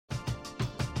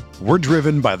We're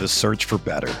driven by the search for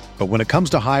better. But when it comes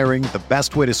to hiring, the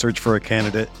best way to search for a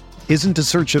candidate isn't to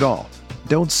search at all.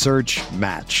 Don't search,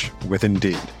 match with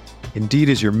Indeed. Indeed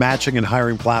is your matching and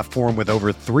hiring platform with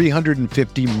over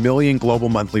 350 million global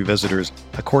monthly visitors,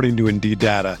 according to Indeed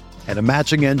data, and a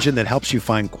matching engine that helps you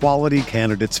find quality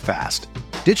candidates fast.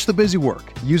 Ditch the busy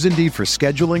work. Use Indeed for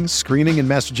scheduling, screening, and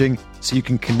messaging so you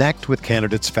can connect with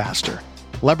candidates faster.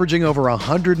 Leveraging over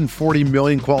 140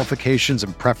 million qualifications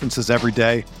and preferences every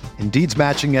day, Indeed's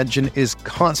matching engine is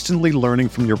constantly learning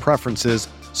from your preferences,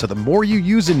 so the more you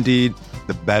use Indeed,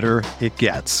 the better it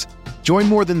gets. Join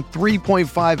more than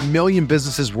 3.5 million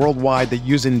businesses worldwide that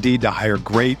use Indeed to hire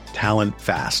great talent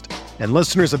fast. And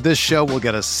listeners of this show will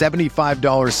get a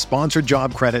 $75 sponsored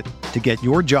job credit to get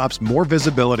your jobs more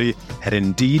visibility at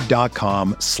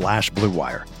Indeed.com/Blue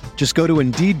Wire. Just go to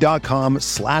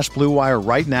Indeed.com/Blue Wire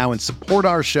right now and support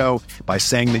our show by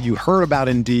saying that you heard about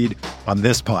Indeed on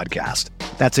this podcast.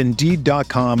 That's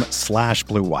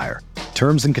Indeed.com/Blue Wire.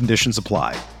 Terms and conditions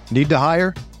apply. Need to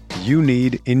hire? You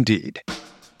need Indeed.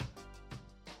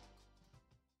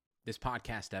 This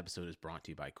podcast episode is brought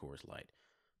to you by Coors Light.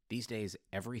 These days,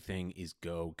 everything is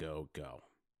go, go, go.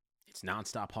 It's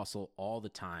nonstop hustle all the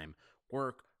time.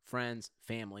 Work, friends,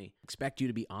 family, expect you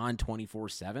to be on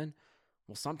 24/7.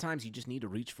 Well, sometimes you just need to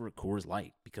reach for a Coors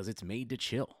Light because it's made to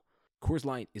chill. Coors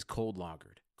Light is cold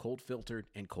lagered, cold filtered,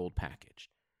 and cold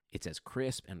packaged. It's as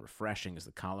crisp and refreshing as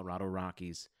the Colorado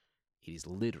Rockies. It is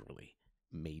literally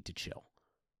made to chill.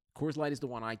 Coors Light is the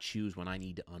one I choose when I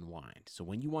need to unwind. So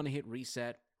when you want to hit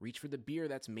reset, reach for the beer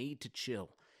that's made to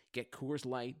chill. Get Coors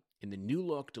Light in the new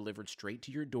look delivered straight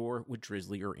to your door with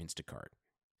Drizzly or Instacart.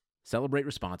 Celebrate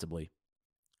responsibly.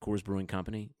 Coors Brewing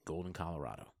Company, Golden,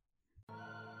 Colorado.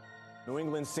 New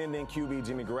England sending QB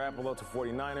Jimmy Garoppolo to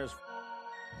 49ers.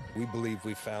 We believe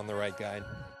we found the right guy.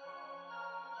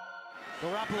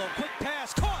 Garoppolo, quick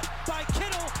pass, caught by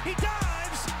Kittle. He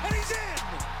dives, and he's in.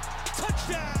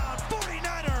 Touchdown,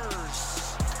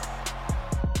 49ers.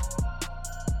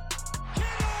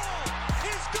 Kittle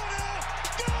is gonna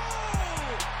go.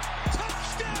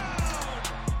 Touchdown.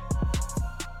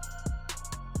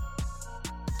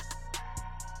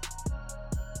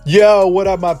 Yo, what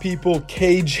up, my people?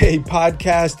 KJ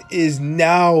Podcast is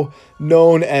now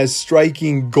known as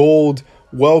Striking Gold.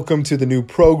 Welcome to the new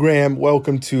program.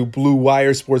 Welcome to Blue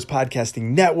Wire Sports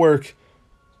Podcasting Network.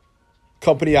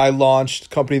 Company I launched,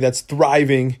 company that's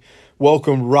thriving.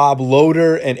 Welcome Rob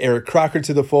Loader and Eric Crocker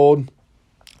to the fold.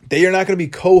 They are not going to be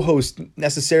co-hosts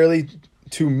necessarily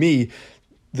to me.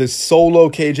 The solo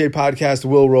KJ podcast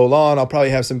will roll on. I'll probably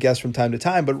have some guests from time to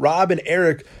time, but Rob and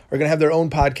Eric are going to have their own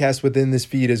podcast within this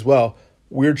feed as well.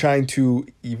 We're trying to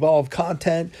evolve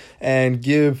content and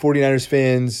give 49ers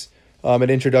fans an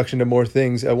introduction to more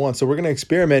things at once. So we're going to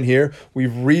experiment here.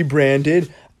 We've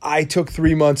rebranded. I took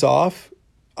 3 months off.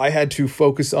 I had to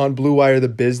focus on Blue Wire, the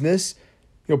business.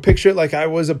 You know, picture it like I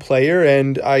was a player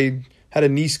and I had a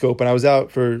knee scope and I was out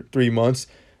for 3 months.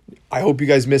 I hope you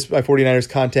guys missed my 49ers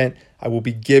content. I will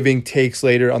be giving takes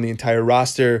later on the entire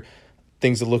roster,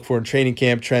 things to look for in training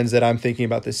camp, trends that I'm thinking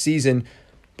about this season.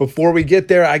 Before we get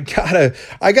there, I don't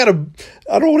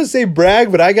want to say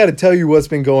brag, but I gotta tell you what's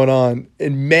been going on.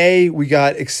 In May, we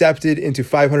got accepted into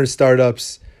 500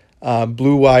 startups.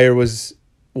 Blue Wire was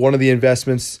one of the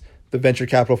investments the venture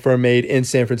capital firm made in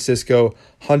San Francisco,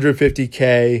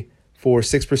 $150K for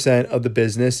 6% of the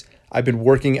business. I've been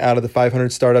working out of the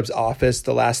 500 startups office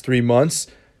the last 3 months.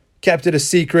 Kept it a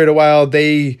secret a while.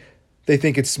 They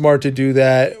think it's smart to do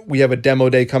that. We have a demo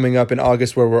day coming up in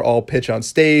August where we're all pitch on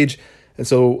stage. And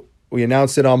so we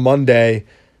announced it on Monday,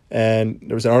 and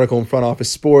there was an article in Front Office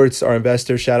Sports. Our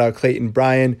investor, shout out Clayton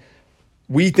Bryan.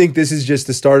 We think this is just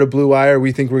the start of Blue Wire.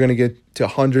 We think we're going to get to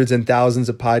hundreds and thousands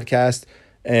of podcasts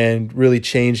and really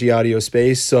change the audio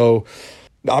space. So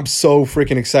I'm so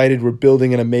freaking excited. We're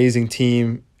building an amazing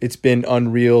team. It's been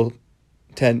unreal.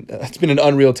 It's been an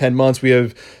unreal 10 months. We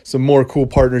have some more cool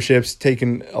partnerships,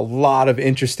 taking a lot of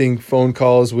interesting phone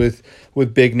calls with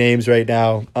big names right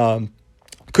now.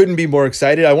 Couldn't be more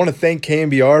excited. I want to thank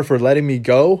KNBR for letting me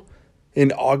go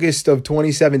in August of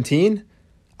 2017.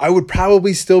 I would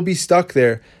probably still be stuck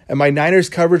there, and my Niners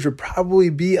coverage would probably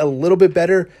be a little bit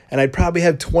better, and I'd probably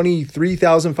have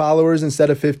 23,000 followers instead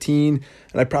of 15,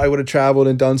 and I probably would have traveled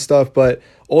and done stuff, but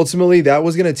ultimately that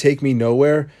was going to take me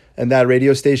nowhere, and that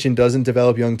radio station doesn't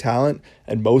develop young talent,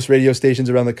 and most radio stations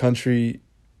around the country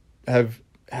have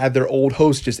had their old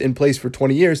hosts just in place for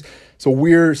 20 years. So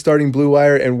we're starting Blue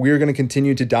Wire, and we're going to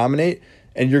continue to dominate,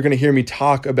 and you're going to hear me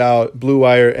talk about Blue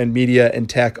Wire and media and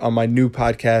tech on my new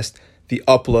podcast, The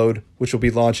Upload, which will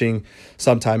be launching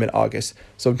sometime in August.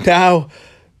 So now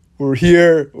We're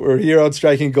here on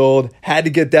Striking Gold. Had to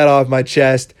get that off my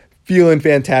chest. Feeling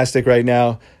fantastic right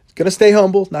now. Gonna stay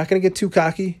humble, not gonna get too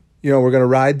cocky. We're gonna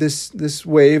ride this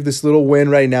wave, this little win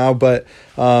right now. But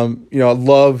I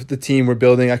love the team we're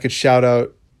building. I could shout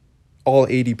out all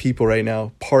 80 people right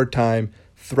now, part-time,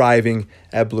 thriving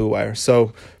at Blue Wire.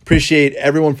 So appreciate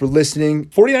everyone for listening.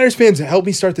 49ers fans helped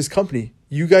me start this company.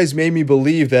 You guys made me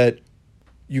believe that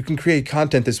you can create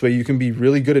content this way. You can be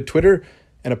really good at Twitter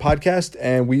and a podcast,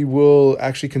 and we will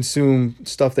actually consume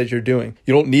stuff that you're doing.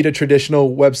 You don't need a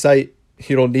traditional website.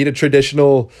 You don't need a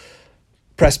traditional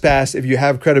press pass. If you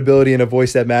have credibility and a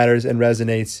voice that matters and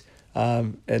resonates,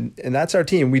 and that's our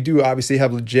team. We do obviously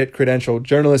have legit credentialed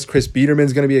journalists. Chris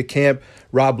Biederman's going to be at camp.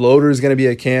 Rob Loader is going to be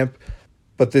at camp.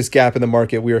 But this gap in the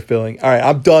market we are filling. All right,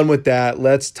 I'm done with that.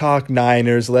 Let's talk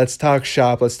Niners. Let's talk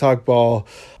shop. Let's talk ball.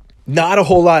 Not a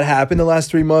whole lot happened the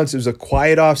last 3 months. It was a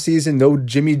quiet offseason. No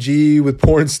Jimmy G with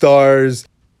porn stars.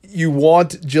 You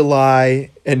want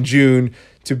July and June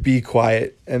to be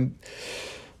quiet. And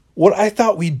what I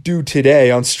thought we'd do today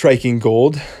on Striking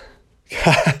Gold,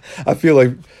 I feel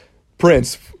like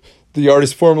Prince, the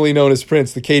artist formerly known as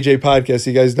Prince, the KJ podcast.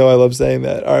 You guys know I love saying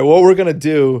that. All right, what we're going to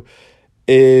do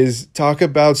is talk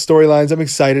about storylines I'm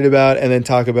excited about, and then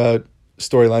talk about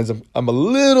storylines I'm a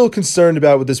little concerned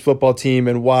about with this football team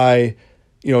and why,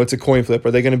 it's a coin flip.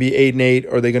 Are they going to be 8-8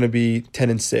 or are they going to be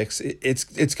 10-6? It's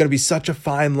going to be such a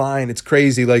fine line. It's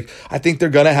crazy. Like, I think they're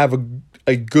going to have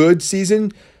a good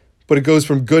season, but it goes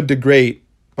from good to great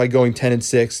by going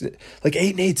 10-6. Like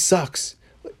 8-8 sucks.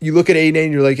 You look at 8-8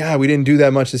 and you're like, we didn't do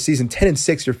that much this season.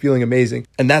 10-6, you're feeling amazing.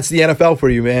 And that's the NFL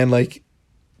for you, man. Like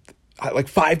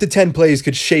 5 to 10 plays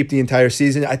could shape the entire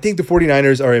season. I think the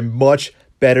 49ers are in much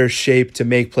better shape to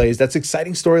make plays. That's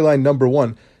exciting storyline number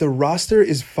one. The roster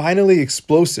is finally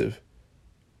explosive.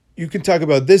 You can talk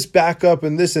about this backup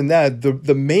and this and that.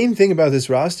 The main thing about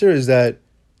this roster is that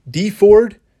Dee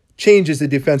Ford changes the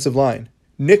defensive line.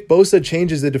 Nick Bosa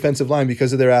changes the defensive line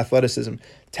because of their athleticism.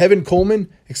 Tevin Coleman,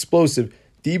 explosive.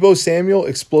 Deebo Samuel,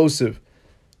 explosive.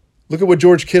 Look at what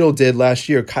George Kittle did last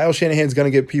year. Kyle Shanahan's going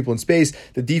to get people in space.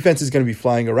 The defense is going to be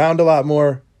flying around a lot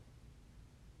more.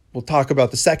 We'll talk about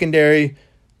the secondary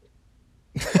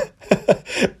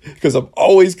because I'm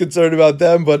always concerned about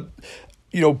them. But,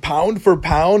 pound for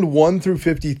pound, 1 through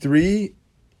 53,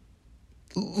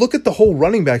 look at the whole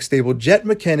running back stable. Jet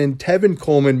McKinnon, Tevin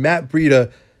Coleman, Matt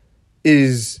Breida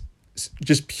is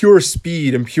just pure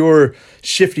speed and pure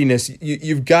shiftiness.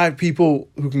 You've got people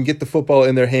who can get the football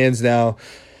in their hands now.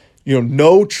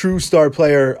 No true star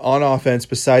player on offense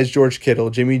besides George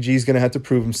Kittle. Jimmy G's going to have to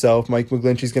prove himself. Mike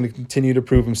McGlinchey's going to continue to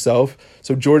prove himself.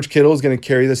 So George Kittle is going to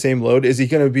carry the same load. Is he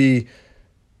going to be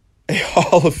a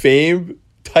Hall of Fame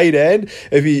tight end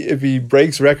if he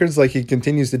breaks records like he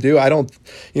continues to do? I don't,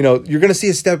 you're going to see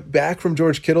a step back from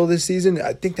George Kittle this season.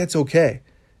 I think that's okay.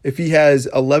 If he has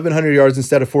 1,100 yards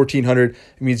instead of 1,400,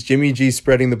 it means Jimmy G's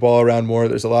spreading the ball around more.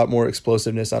 There's a lot more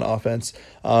explosiveness on offense.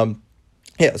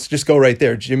 Let's just go right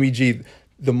there. Jimmy G,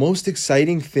 the most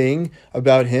exciting thing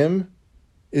about him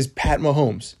is Pat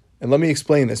Mahomes. And let me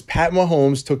explain this. Pat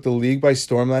Mahomes took the league by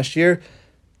storm last year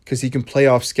because he can play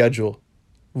off schedule,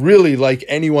 really like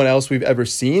anyone else we've ever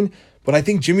seen. But I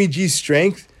think Jimmy G's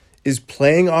strength is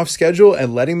playing off schedule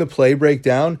and letting the play break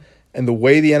down. And the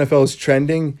way the NFL is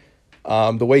trending,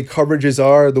 the way coverages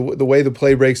are, the way the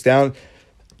play breaks down,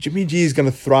 Jimmy G is going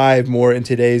to thrive more in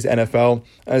today's NFL.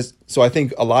 So I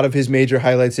think a lot of his major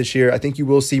highlights this year, I think you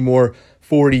will see more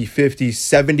 40, 50,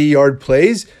 70-yard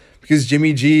plays because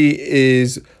Jimmy G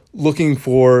is looking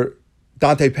for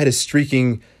Dante Pettis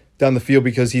streaking down the field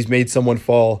because he's made someone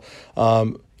fall.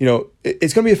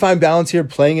 It's going to be a fine balance here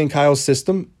playing in Kyle's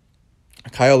system.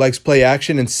 Kyle likes play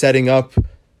action and setting up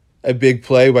a big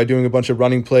play by doing a bunch of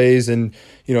running plays and,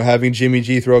 having Jimmy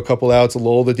G throw a couple outs,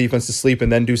 lull the defense to sleep,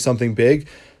 and then do something big.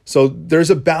 So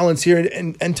there's a balance here.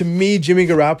 And to me, Jimmy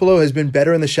Garoppolo has been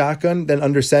better in the shotgun than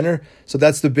under center. So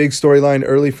that's the big storyline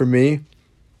early for me.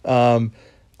 I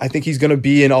think he's going to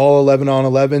be in all 11 on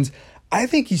 11s. I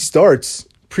think he starts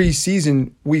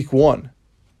preseason week 1.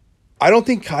 I don't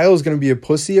think Kyle is going to be a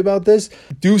pussy about this.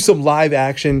 Do some live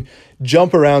action,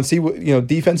 jump around, see what,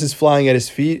 defense is flying at his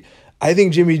feet. I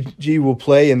think Jimmy G will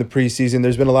play in the preseason.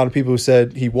 There's been a lot of people who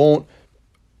said he won't.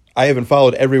 I haven't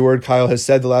followed every word Kyle has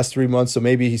said the last 3 months, so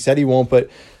maybe he said he won't, but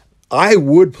I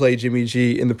would play Jimmy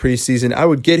G in the preseason. I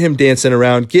would get him dancing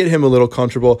around, get him a little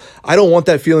comfortable. I don't want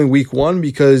that feeling week 1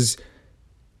 because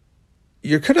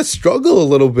you're going to struggle a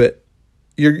little bit.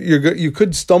 You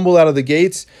could stumble out of the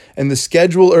gates, and the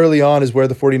schedule early on is where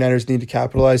the 49ers need to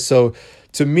capitalize. So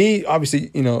to me,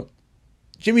 obviously,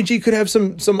 Jimmy G could have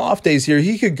some off days here.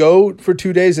 He could go for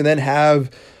 2 days and then have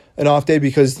an off day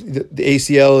because the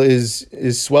ACL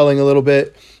is swelling a little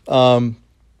bit. I'm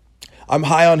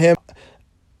high on him.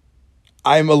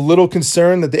 I'm a little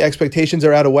concerned that the expectations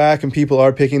are out of whack and people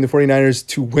are picking the 49ers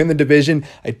to win the division.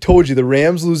 I told you the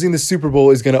Rams losing the Super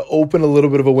Bowl is going to open a little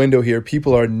bit of a window here.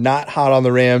 People are not hot on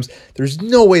the Rams. There's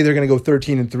no way they're going to go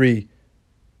 13-3,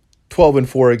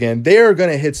 12-4 again. They are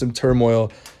going to hit some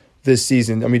turmoil this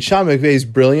season. I mean, Sean McVay is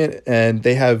brilliant and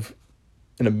they have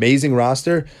an amazing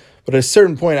roster. But at a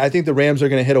certain point, I think the Rams are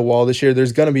going to hit a wall this year.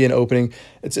 There's going to be an opening.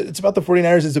 It's about the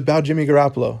 49ers. It's about Jimmy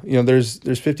Garoppolo.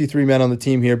 There's 53 men on the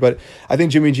team here, but I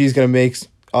think Jimmy G is going to make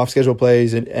off-schedule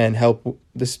plays and help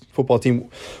this football team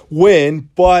win.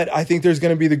 But I think there's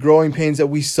going to be the growing pains that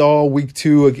we saw week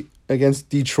 2 against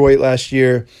Detroit last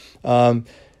year.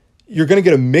 You're going to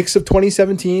get a mix of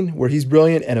 2017 where he's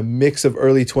brilliant and a mix of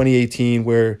early 2018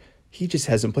 where he just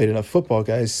hasn't played enough football,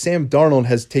 guys. Sam Darnold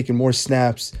has taken more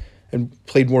snaps and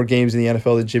played more games in the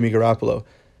NFL than Jimmy Garoppolo.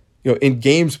 In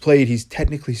games played, he's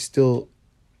technically still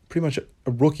pretty much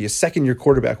a rookie, a second-year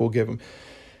quarterback we'll give him.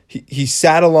 He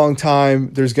sat a long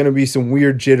time. There's going to be some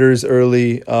weird jitters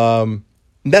early. And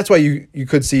that's why you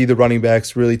could see the running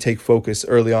backs really take focus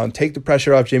early on. Take the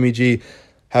pressure off Jimmy G.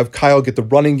 Have Kyle get the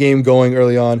running game going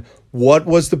early on. What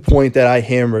was the point that I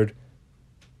hammered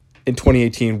in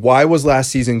 2018? Why was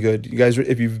last season good? You guys,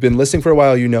 if you've been listening for a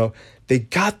while, they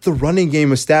got the running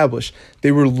game established.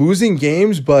 They were losing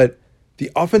games, but the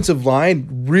offensive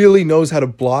line really knows how to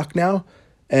block now.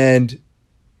 And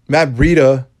Matt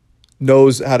Breida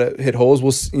knows how to hit holes.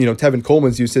 Tevin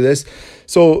Coleman's used to this.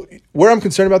 So where I'm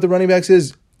concerned about the running backs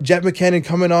is Jet McKinnon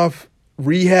coming off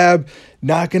rehab,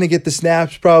 not going to get the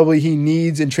snaps probably he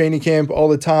needs in training camp all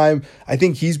the time. I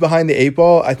think he's behind the 8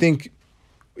 ball. I think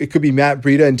it could be Matt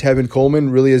Breida and Tevin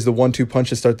Coleman really as the 1-2 punch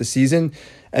to start the season.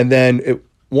 And then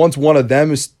once one of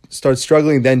them starts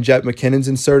struggling, then Jet McKinnon's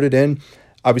inserted in.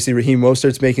 Obviously, Raheem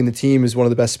Mostert's making the team, is one of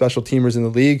the best special teamers in the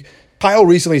league. Kyle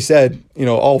recently said,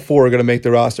 all 4 are going to make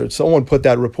the roster. Someone put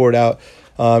that report out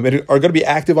and are going to be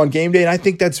active on game day, and I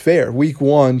think that's fair. Week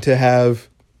 1 to have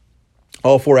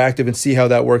all 4 active and see how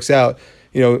that works out.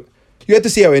 You have to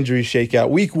see how injuries shake out.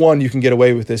 Week 1, you can get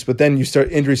away with this, but then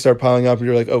injuries start piling up, and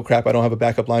you're like, oh crap, I don't have a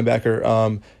backup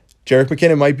linebacker. Jerick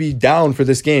McKinnon might be down for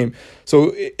this game.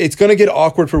 So it's going to get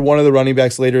awkward for one of the running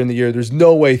backs later in the year. There's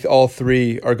no way all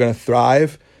 3 are going to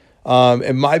thrive.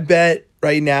 And my bet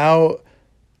right now,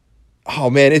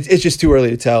 oh man, it's just too early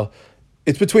to tell.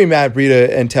 It's between Matt Breida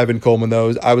and Tevin Coleman,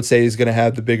 though. I would say he's going to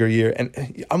have the bigger year.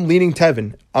 And I'm leaning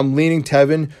Tevin.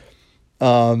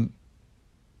 The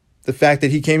fact that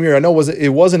he came here, I know it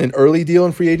wasn't an early deal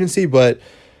in free agency, but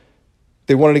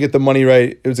they wanted to get the money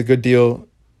right. It was a good deal.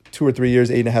 2 or 3 years,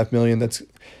 $8.5 million.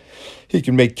 He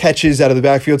can make catches out of the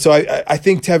backfield. So I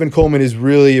think Tevin Coleman is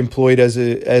really employed as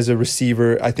a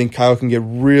receiver. I think Kyle can get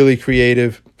really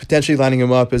creative, potentially lining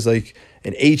him up as like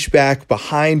an H-back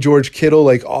behind George Kittle,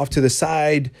 like off to the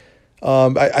side.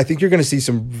 I think you're going to see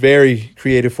some very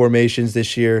creative formations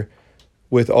this year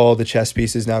with all the chess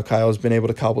pieces now Kyle's been able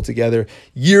to cobble together.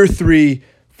 Year 3,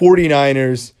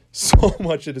 49ers. So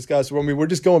much to discuss. I mean, we're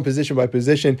just going position by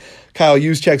position. Kyle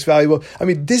Juszczyk's valuable. I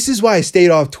mean, this is why I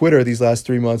stayed off Twitter these last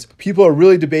 3 months. People are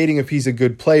really debating if he's a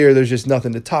good player. There's just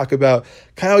nothing to talk about.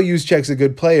 Kyle Juszczyk's a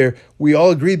good player. We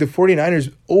all agreed the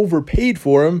 49ers overpaid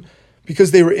for him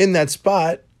because they were in that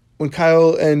spot when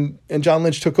Kyle and John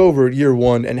Lynch took over year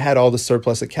 1 and had all the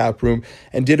surplus of cap room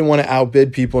and didn't want to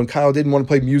outbid people. And Kyle didn't want to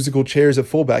play musical chairs at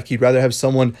fullback. He'd rather have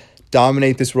someone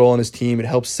dominate this role on his team. It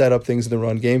helps set up things in the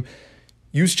run game.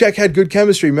 Juszczyk had good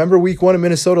chemistry. Remember week 1 in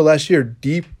Minnesota last year,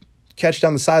 deep catch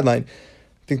down the sideline.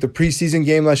 I think the preseason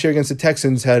game last year against the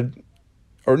Texans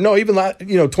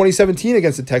 2017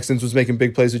 against the Texans was making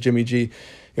big plays with Jimmy G.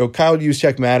 Kyle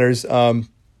Juszczyk matters. All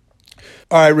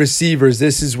right, receivers.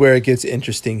 This is where it gets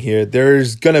interesting here.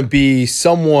 There's going to be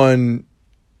someone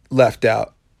left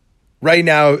out. Right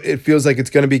now, it feels like it's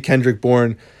going to be Kendrick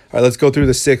Bourne. All right, let's go through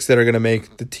the 6 that are going to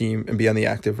make the team and be on the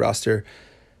active roster.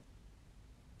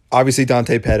 Obviously,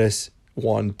 Dante Pettis,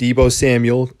 1. Deebo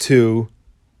Samuel, 2.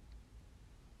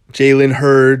 Jalen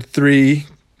Hurd, 3.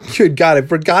 Good God, I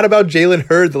forgot about Jalen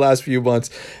Hurd the last few months.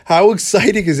 How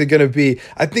exciting is it going to be?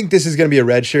 I think this is going to be a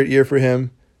redshirt year for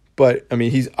him. But, I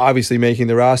mean, he's obviously making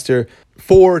the roster.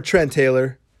 4, Trent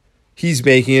Taylor. He's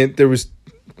making it. There was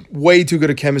way too good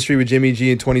a chemistry with Jimmy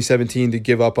G in 2017 to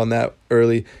give up on that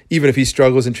early. Even if he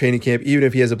struggles in training camp, even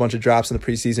if he has a bunch of drops in the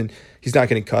preseason, he's not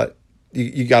getting cut.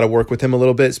 You got to work with him a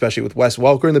little bit, especially with Wes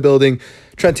Welker in the building.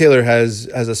 Trent Taylor has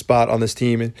a spot on this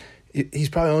team, and he's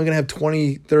probably only going to have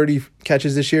 20, 30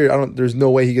 catches this year. There's no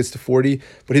way he gets to 40,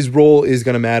 but his role is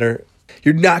going to matter.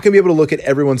 you're not going to be able to look at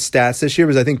everyone's stats this year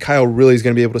because I think Kyle really is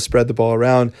going to be able to spread the ball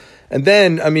around. And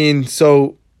then, I mean,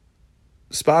 so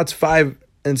spots 5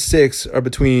 and 6 are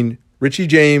between Richie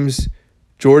James,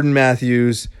 Jordan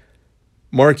Matthews,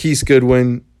 Marquise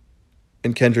Goodwin,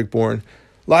 and Kendrick Bourne.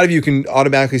 A lot of you can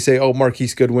automatically say, oh,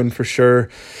 Marquise Goodwin for sure.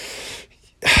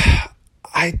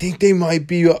 I think they might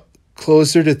be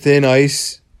closer to thin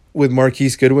ice with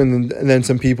Marquise Goodwin than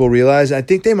some people realize. I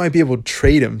think they might be able to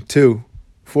trade him too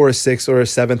for a 6th or a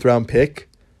 7th round pick,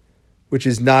 which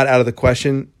is not out of the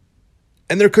question.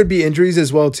 And there could be injuries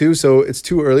as well too, so it's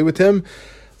too early with him.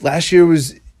 Last year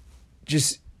was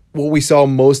just what we saw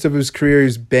most of his career. He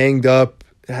was banged up,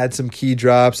 had some key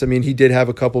drops. I mean, he did have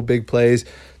a couple big plays.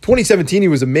 2017, he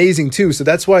was amazing too. So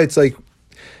that's why it's like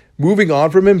moving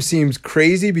on from him seems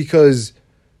crazy because,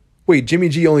 wait, Jimmy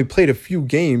G only played a few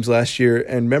games last year.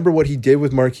 And remember what he did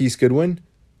with Marquise Goodwin?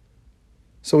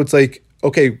 So it's like,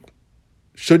 okay,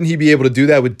 shouldn't he be able to do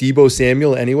that with Deebo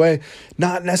Samuel anyway?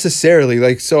 Not necessarily.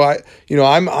 Like, so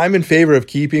I'm in favor of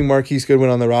keeping Marquise Goodwin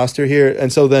on the roster here.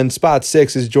 And so then spot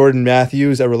 6 is Jordan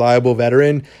Matthews, a reliable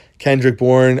veteran, Kendrick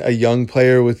Bourne, a young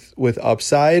player with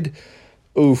upside.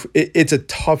 Oof, it's a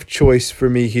tough choice for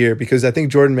me here because I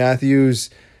think Jordan Matthews,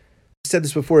 I said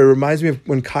this before, it reminds me of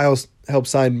when Kyle helped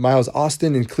sign Miles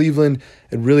Austin in Cleveland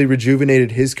and really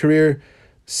rejuvenated his career.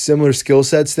 Similar skill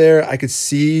sets there. I could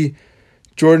see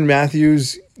Jordan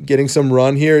Matthews getting some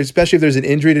run here, especially if there's an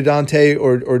injury to Dante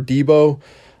or Deebo.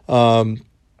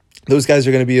 Those guys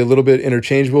are going to be a little bit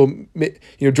interchangeable.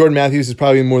 Jordan Matthews is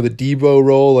probably more the Deebo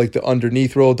role, like the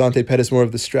underneath role. Dante Pettis more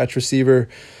of the stretch receiver.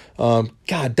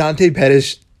 God, Dante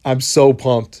Pettis, I'm so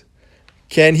pumped.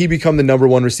 Can he become the number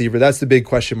 1 receiver? That's the big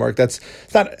question mark.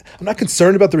 I'm not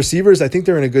concerned about the receivers. I think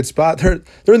they're in a good spot. They're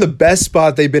in the best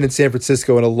spot they've been in San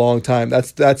Francisco in a long time.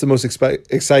 That's the most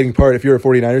exciting part. If you're a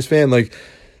 49ers fan, like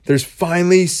there's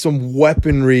finally some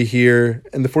weaponry here,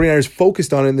 and the 49ers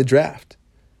focused on it in the draft.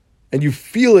 And you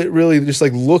feel it really just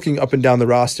like looking up and down the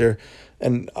roster.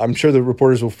 And I'm sure the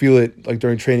reporters will feel it like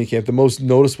during training camp. The most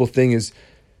noticeable thing is,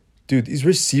 dude, these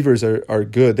receivers are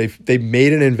good. They've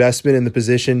made an investment in the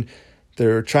position.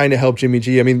 They're trying to help Jimmy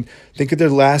G. I mean, think of their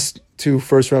last 2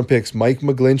 first-round picks, Mike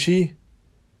McGlinchey.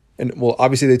 And, well,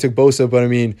 obviously they took Bosa, but, I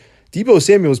mean, Deebo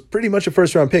Samuel is pretty much a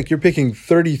first-round pick. You're picking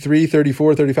 33,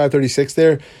 34, 35, 36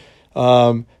 there.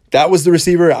 That was the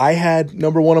receiver I had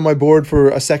number 1 on my board for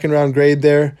a second-round grade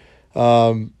there.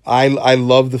 I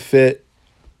love the fit.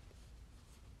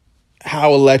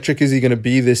 How electric is he going to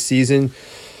be this season?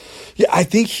 Yeah, I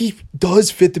think he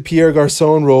does fit the Pierre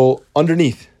Garçon role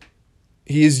underneath.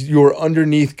 He is your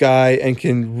underneath guy and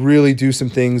can really do some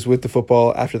things with the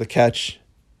football after the catch.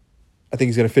 I think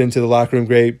he's going to fit into the locker room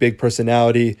great, big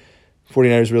personality.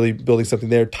 49ers really building something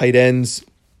there. Tight ends.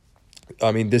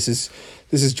 I mean, this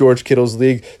is George Kittle's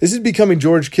league. This is becoming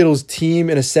George Kittle's team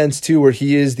in a sense too, where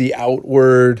he is the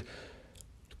outward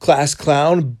class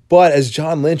clown. But as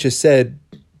John Lynch has said,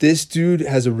 this dude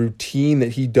has a routine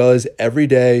that he does every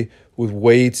day with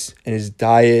weights and his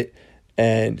diet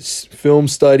and film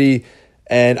study.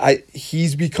 And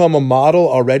he's become a model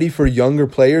already for younger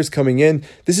players coming in.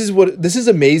 This is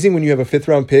amazing when you have a 5th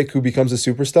round pick who becomes a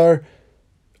superstar.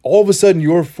 All of a sudden,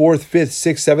 your 4th, 5th,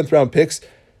 6th, 7th round picks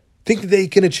think that they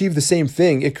can achieve the same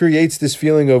thing. It creates this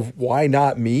feeling of why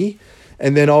not me?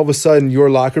 And then all of a sudden, your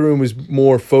locker room is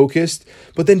more focused.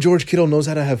 But then George Kittle knows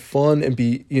how to have fun and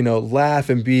be, laugh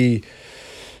and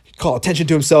call attention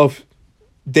to himself.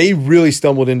 They really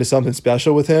stumbled into something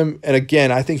special with him. And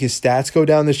again, I think his stats go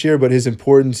down this year, but his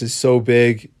importance is so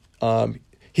big.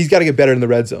 He's got to get better in the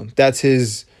red zone.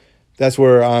 That's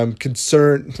where I'm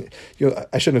concerned.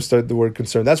 I shouldn't have started the word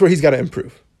concern. That's where he's got to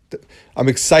improve. I'm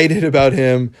excited about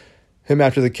him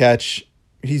after the catch.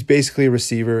 He's basically a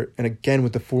receiver. And again,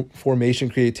 with the formation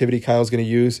creativity Kyle's going to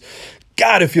use,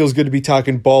 God, it feels good to be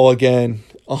talking ball again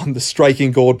on the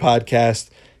Striking Gold podcast.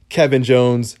 Kevin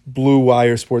Jones, Blue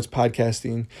Wire Sports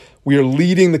Podcasting. We are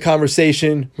leading the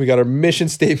conversation. We got our mission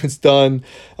statements done.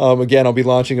 Again, I'll be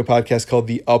launching a podcast called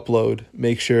The Upload.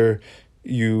 Make sure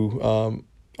you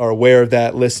are aware of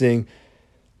that, listening.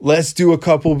 Let's do a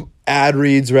couple ad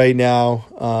reads right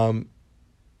now.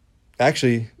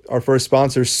 Actually, our first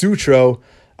sponsor, Sutro,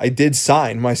 I did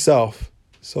sign myself.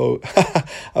 So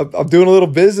I'm doing a little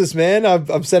business, man.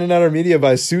 I'm sending out our media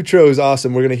by Sutro is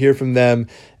awesome. We're going to hear from them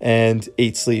and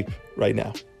 8 Sleep right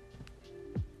now.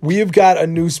 We have got a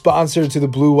new sponsor to the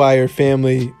Blue Wire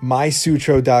family,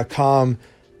 mysutro.com.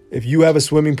 If you have a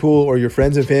swimming pool or your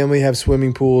friends and family have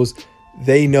swimming pools,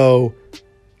 they know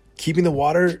keeping the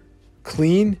water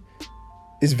clean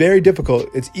is very difficult.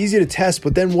 It's easy to test,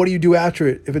 but then what do you do after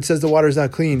it if it says the water is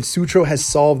not clean? Sutro has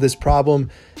solved this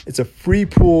problem. It's a free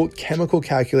pool chemical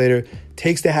calculator,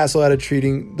 takes the hassle out of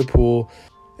treating the pool.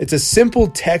 It's a simple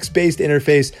text-based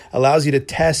interface, allows you to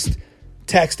text,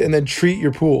 and then treat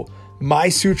your pool.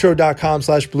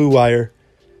 mysutro.com/bluewire.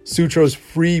 Sutro's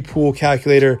free pool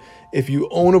calculator. If you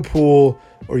own a pool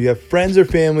or you have friends or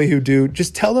family who do,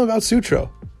 just tell them about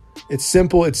Sutro. It's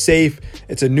simple, it's safe,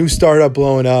 it's a new startup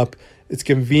blowing up. It's a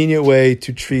convenient way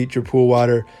to treat your pool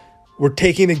water. We're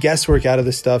taking the guesswork out of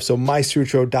this stuff. So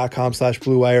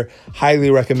mysutro.com/bluewire. Highly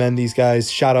recommend these guys.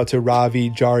 Shout out to Ravi,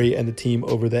 Jari, and the team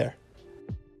over there.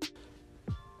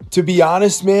 To be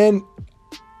honest, man,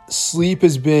 sleep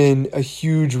has been a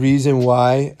huge reason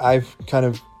why I've kind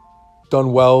of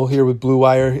done well here with Blue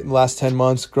Wire in the last 10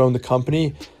 months, grown the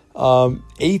company.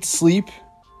 8 Sleep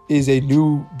is a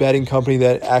new betting company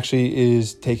that actually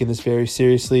is taking this very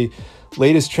seriously.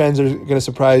 Latest trends are going to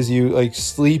surprise you. Like,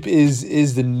 sleep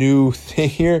is the new thing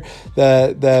here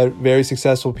that very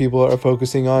successful people are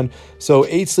focusing on. So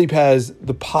 8 Sleep has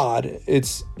the pod.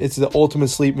 It's the ultimate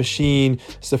sleep machine.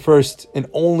 It's the first and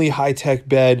only high-tech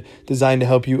bed designed to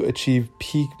help you achieve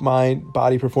peak mind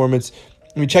body performance.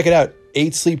 I mean, check it out.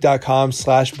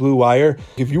 8sleep.com/bluewire.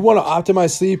 If you want to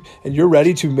optimize sleep and you're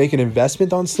ready to make an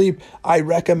investment on sleep, I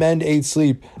recommend 8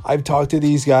 Sleep. I've talked to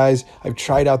these guys. I've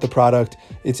tried out the product.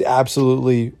 It's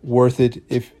absolutely worth it.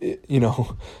 If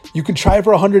you can try it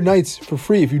for 100 nights for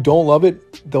free. If you don't love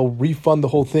it, they'll refund the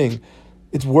whole thing.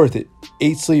 It's worth it.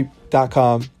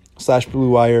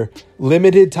 8sleep.com/bluewire.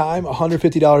 Limited time,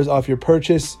 $150 off your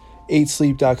purchase.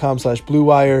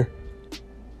 8sleep.com/bluewire.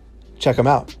 Check them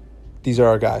out. These are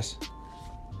our guys.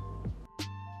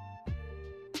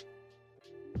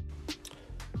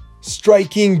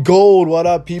 Striking Gold. What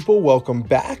up, people? Welcome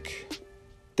back.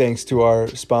 Thanks to our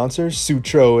sponsors,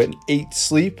 Sutro and 8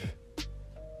 Sleep.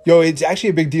 Yo, it's actually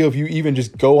a big deal if you even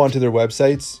just go onto their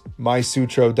websites,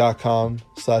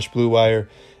 mysutro.com/bluewire,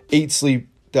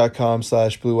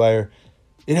 8sleep.com/bluewire.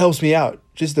 It helps me out.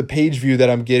 Just the page view that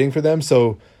I'm getting for them.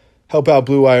 So help out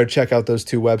Blue Wire. Check out those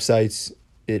 2 websites.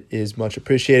 It is much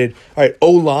appreciated. All right,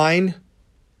 O-line.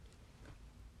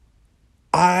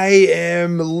 I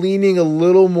am leaning a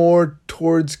little more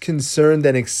towards concern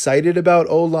than excited about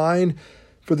O-line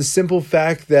for the simple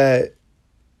fact that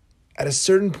at a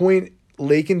certain point,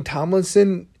 Laken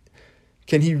Tomlinson,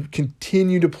 can he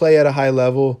continue to play at a high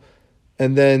level?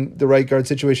 And then the right guard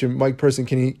situation, Mike Person,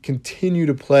 can he continue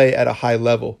to play at a high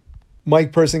level?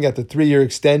 Mike Person got the 3-year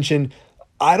extension.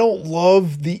 I don't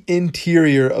love the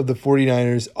interior of the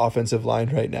 49ers offensive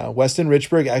line right now. Weston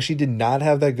Richburg actually did not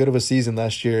have that good of a season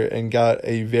last year and got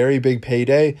a very big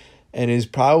payday and is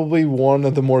probably one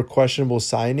of the more questionable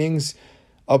signings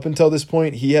up until this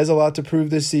point. He has a lot to prove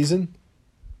this season.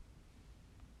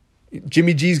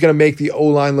 Jimmy G's going to make the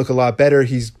O-line look a lot better.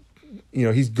 He's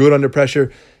good under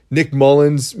pressure. Nick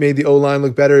Mullins made the O-line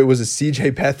look better. It was a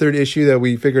CJ Beathard issue that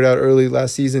we figured out early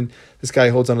last season. This guy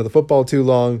holds onto the football too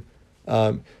long.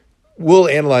 We'll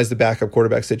analyze the backup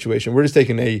quarterback situation. We're just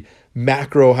taking a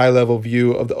macro high-level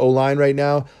view of the O-line right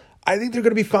now. I think they're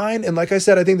going to be fine. And like I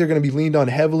said, I think they're going to be leaned on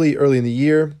heavily early in the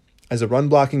year as a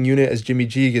run-blocking unit as Jimmy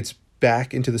G gets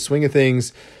back into the swing of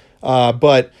things.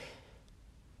 But,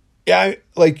 yeah,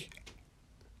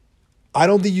 I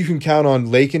don't think you can count on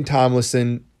Laken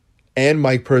Tomlinson and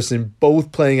Mike Person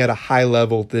both playing at a high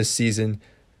level this season.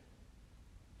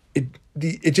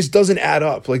 It just doesn't add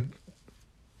up. Like,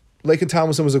 Laken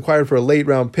Tomlinson was acquired for a late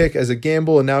round pick as a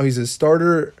gamble, and now he's a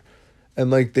starter. And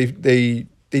like they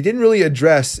didn't really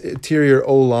address interior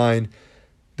O-line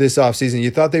this offseason.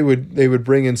 You thought they would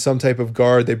bring in some type of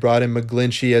guard. They brought in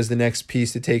McGlinchey as the next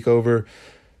piece to take over.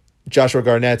 Joshua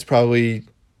Garnett's probably,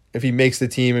 if he makes the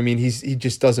team, I mean, he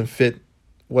just doesn't fit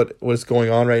what's going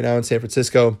on right now in San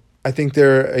Francisco. I think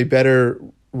they're a better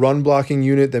run blocking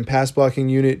unit than pass blocking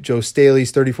unit. Joe Staley's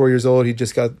 34 years old. He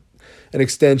just got an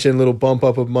extension, little bump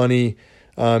up of money.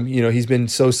 He's been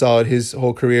so solid his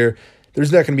whole career.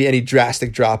 There's not going to be any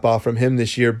drastic drop off from him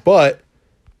this year, but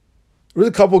there was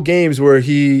a couple games where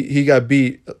he got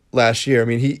beat last year. I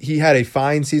mean, he had a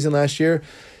fine season last year.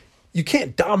 You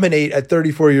can't dominate at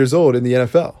 34 years old in the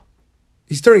NFL.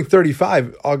 He's turning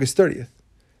 35 August 30th.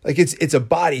 Like it's a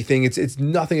body thing. It's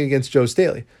nothing against Joe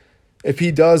Staley. If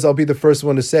he does, I'll be the first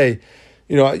one to say,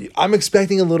 I'm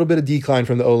expecting a little bit of decline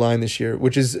from the O-line this year,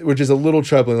 which is a little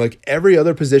troubling. Like every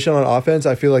other position on offense,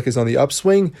 I feel like is on the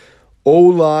upswing.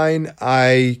 O-line,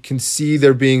 I can see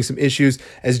there being some issues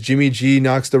as Jimmy G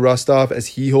knocks the rust off, as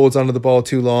he holds onto the ball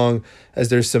too long, as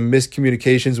there's some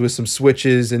miscommunications with some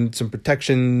switches and some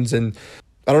protections. And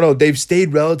I don't know, they've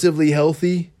stayed relatively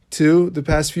healthy too the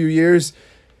past few years.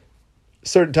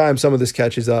 certain times some of this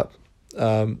catches up.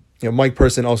 Mike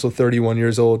Person, also 31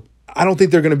 years old. I don't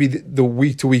think they're going to be the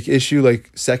week-to-week issue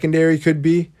like secondary could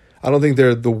be. I don't think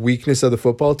they're the weakness of the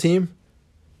football team.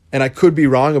 And I could be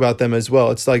wrong about them as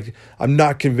well. It's like I'm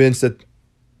not convinced that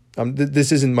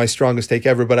this isn't my strongest take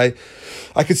ever, but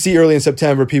I could see early in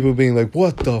September people being like,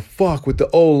 what the fuck with the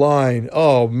O-line?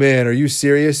 Oh, man, are you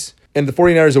serious? And the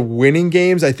 49ers are winning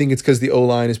games. I think it's because the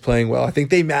O-line is playing well. I think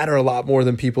they matter a lot more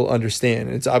than people understand.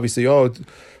 And it's obviously,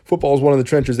 football is one of the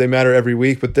trenches. They matter every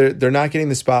week, but they're not getting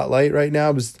the spotlight right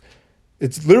now.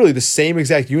 It's literally the same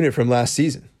exact unit from last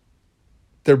season.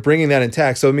 They're bringing that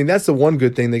intact. So, I mean, that's the one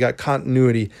good thing. They got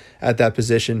continuity at that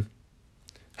position.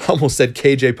 I almost said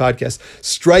KJ podcast.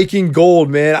 Striking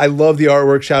gold, man. I love the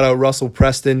artwork. Shout out Russell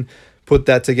Preston. Put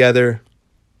that together.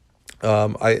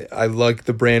 I like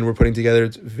the brand we're putting together.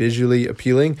 It's visually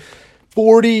appealing.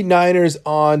 49ers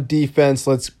on defense.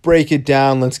 Let's break it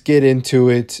down. Let's get into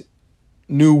it.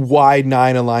 New wide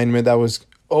 9 alignment that was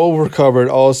overcovered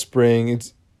all spring.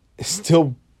 It's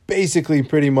still basically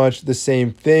pretty much the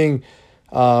same thing.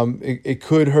 It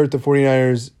could hurt the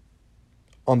 49ers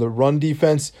on the run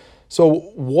defense. So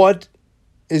what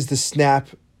is the snap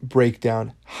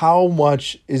breakdown? How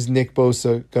much is Nick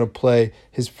Bosa going to play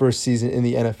his first season in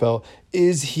the NFL?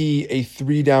 Is he a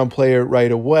 3-down player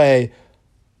right away?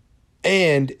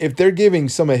 And if they're giving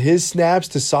some of his snaps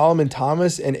to Solomon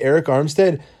Thomas and Eric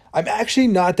Armstead, I'm actually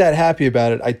not that happy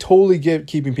about it. I totally get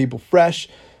keeping people fresh,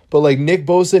 but like Nick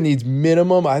Bosa needs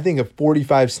minimum, I think, of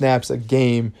 45 snaps a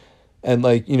game. And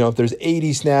if there's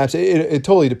 80 snaps, it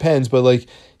totally depends, but like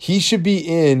he should be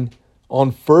in on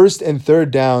first and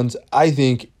third downs, I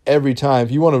think, every time.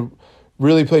 If you want to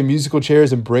really play musical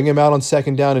chairs and bring him out on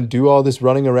second down and do all this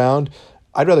running around,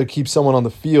 I'd rather keep someone on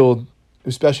the field,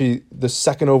 especially the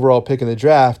second overall pick in the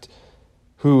draft,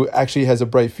 who actually has a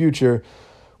bright future.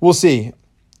 We'll see.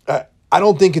 I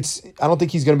don't think he's going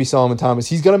to be Solomon Thomas.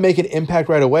 He's going to make an impact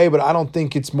right away, but I don't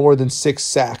think it's more than 6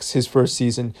 sacks his first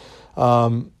season.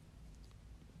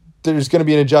 There's going to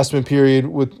be an adjustment period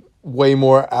with way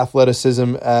more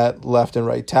athleticism at left and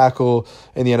right tackle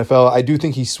in the NFL. I do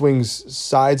think he swings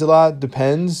sides a lot.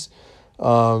 Depends.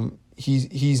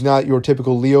 He's not your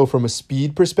typical Leo from a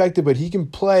speed perspective, but he can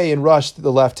play and rush to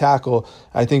the left tackle.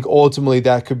 I think ultimately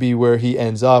that could be where he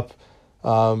ends up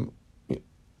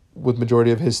with majority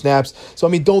of his snaps. So,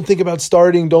 I mean, don't think about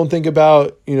starting. Don't think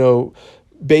about,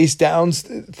 base downs.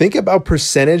 Think about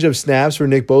percentage of snaps for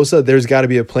Nick Bosa. There's got to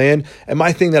be a plan. And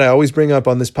my thing that I always bring up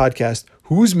on this podcast,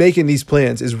 who's making these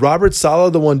plans? Is Robert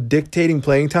Saleh the one dictating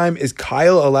playing time? Is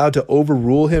Kyle allowed to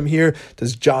overrule him here?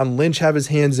 Does John Lynch have his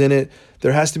hands in it?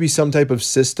 There has to be some type of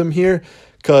system here,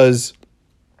 because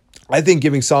I think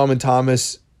giving Solomon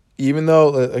Thomas, even though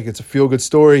like it's a feel-good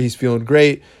story, he's feeling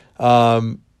great,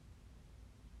 Solomon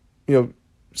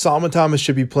Thomas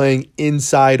should be playing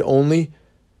inside only.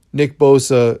 Nick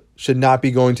Bosa should not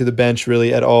be going to the bench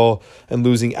really at all and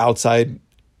losing outside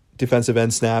defensive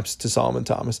end snaps to Solomon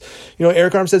Thomas.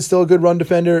 Eric Armstead's still a good run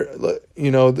defender.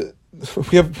 We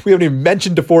haven't even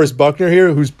mentioned DeForest Buckner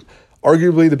here, who's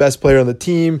arguably the best player on the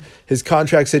team. His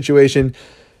contract situation,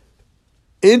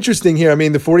 interesting here. I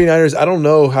mean, the 49ers, I don't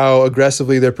know how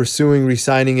aggressively they're pursuing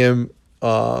re-signing him.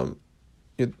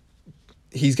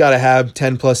 He's got to have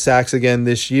 10-plus sacks again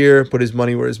this year, put his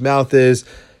money where his mouth is.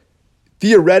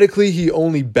 Theoretically, he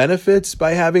only benefits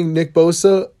by having Nick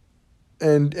Bosa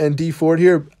and Dee Ford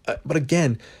here. But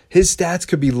again, his stats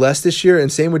could be less this year,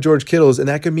 and same with George Kittle's, and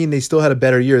that could mean they still had a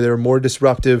better year. They were more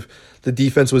disruptive. The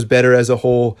defense was better as a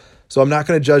whole. So I'm not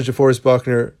going to judge DeForest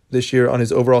Buckner this year on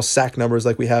his overall sack numbers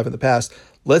like we have in the past.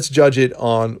 Let's judge it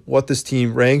on what this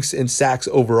team ranks in sacks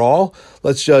overall.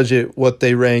 Let's judge it what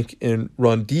they rank in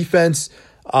run defense.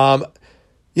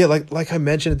 Like I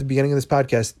mentioned at the beginning of this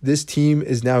podcast, this team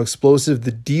is now explosive.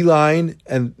 The D-line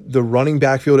and the running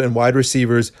backfield and wide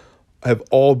receivers have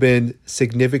all been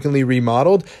significantly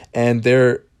remodeled, and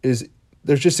there's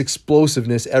just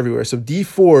explosiveness everywhere. So Dee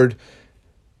Ford,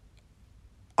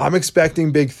 I'm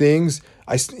expecting big things.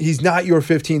 He's not your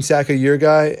 15 sack a year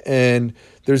guy, and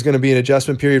there's going to be an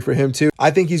adjustment period for him too.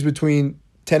 I think he's between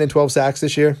 10 and 12 sacks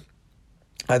this year.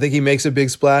 I think he makes a big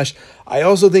splash. I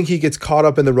also think he gets caught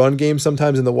up in the run game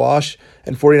sometimes in the wash,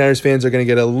 and 49ers fans are going to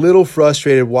get a little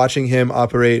frustrated watching him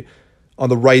operate on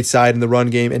the right side in the run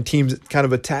game, and teams kind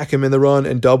of attack him in the run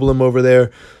and double him over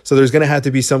there. So there's going to have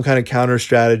to be some kind of counter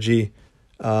strategy,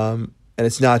 and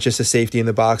it's not just a safety in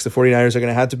the box. The 49ers are going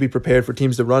to have to be prepared for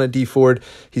teams to run at Dee Ford.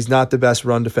 He's not the best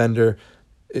run defender.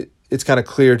 It's kind of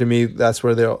clear to me that's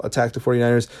where they'll attack the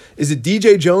 49ers. Is it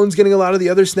DJ Jones getting a lot of the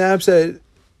other snaps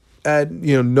at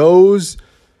nose?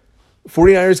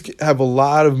 49ers have a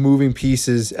lot of moving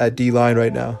pieces at D-line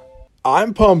right now.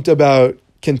 I'm pumped about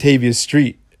Kentavious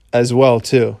Street as well,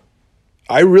 too.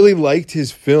 I really liked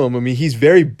his film. I mean, he's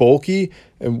very bulky.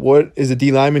 And what is a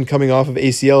D lineman coming off of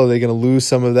ACL? Are they going to lose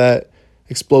some of that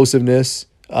explosiveness?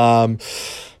 I'm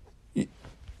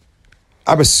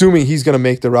assuming he's going to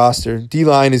make the roster.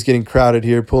 D-line is getting crowded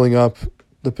here, pulling up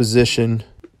the position.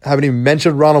 Haven't even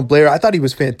mentioned Ronald Blair. I thought he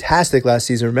was fantastic last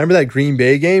season. Remember that Green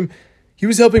Bay game? He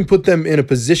was helping put them in a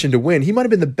position to win. He might have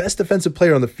been the best defensive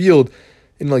player on the field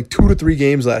in like 2 to 3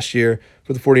 games last year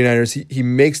for the 49ers. He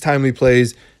makes timely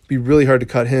plays. It'd be really hard to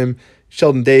cut him.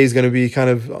 Sheldon Day is going to be kind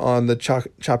of on the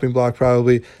chopping block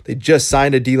probably. They just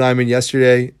signed a D-lineman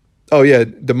yesterday. Oh, yeah,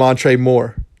 DeMontre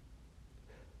Moore.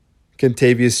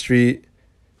 Kentavious Street.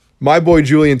 My boy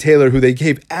Julian Taylor, who they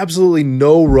gave absolutely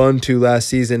no run to last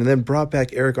season and then brought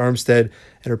back Eric Armstead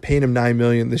and are paying him $9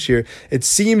 million this year. It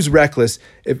seems reckless.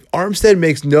 If Armstead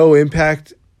makes no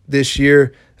impact this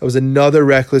year, that was another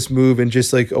reckless move and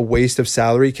just like a waste of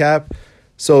salary cap.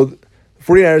 So the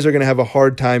 49ers are going to have a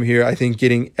hard time here, I think,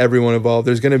 getting everyone involved.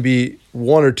 There's going to be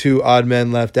 1 or 2 odd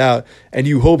men left out, and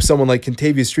you hope someone like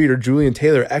Kentavious Street or Julian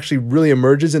Taylor actually really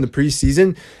emerges in the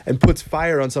preseason and puts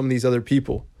fire on some of these other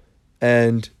people.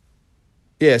 And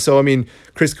yeah, so I mean,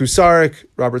 Chris Kusarek,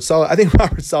 Robert Saleh. I think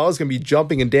Robert Saleh is going to be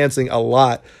jumping and dancing a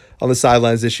lot on the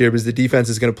sidelines this year because the defense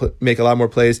is going to make a lot more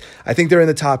plays. I think they're in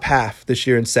the top half this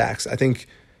year in sacks. I think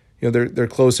they're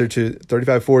closer to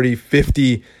 35, 40,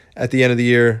 50 at the end of the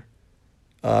year.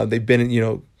 They've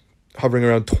been hovering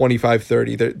around 25,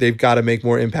 30. They've got to make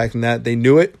more impact than that. They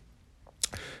knew it.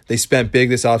 They spent big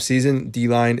this offseason.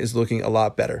 D-line is looking a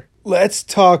lot better. Let's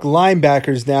talk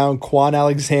linebackers now. Quan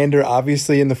Alexander,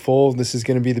 obviously in the fold. This is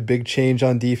going to be the big change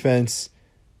on defense.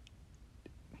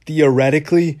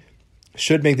 Theoretically,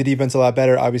 should make the defense a lot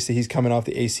better. Obviously, he's coming off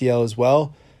the ACL as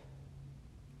well.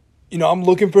 I'm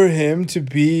looking for him to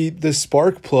be the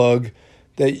spark plug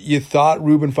that you thought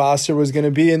Reuben Foster was going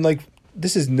to be. And,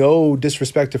 this is no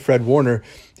disrespect to Fred Warner.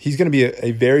 He's going to be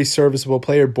a very serviceable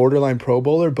player, borderline Pro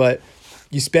Bowler, but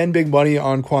you spend big money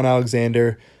on Quan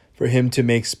Alexander for him to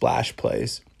make splash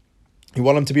plays. You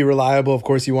want him to be reliable. Of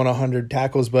course, you want 100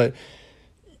 tackles, but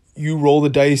you roll the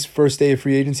dice first day of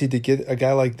free agency to get a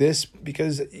guy like this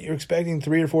because you're expecting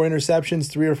 3 or 4 interceptions,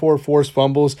 3 or 4 forced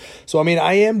fumbles. So,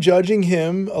 I am judging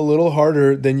him a little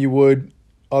harder than you would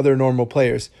other normal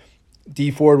players.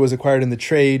 Dee Ford was acquired in the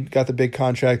trade, got the big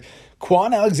contract.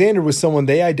 Quan Alexander was someone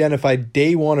they identified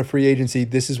day one of free agency.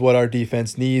 This is what our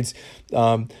defense needs.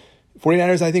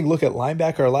 49ers, I think, look at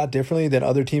linebacker a lot differently than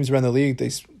other teams around the league. They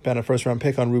spent a first-round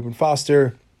pick on Reuben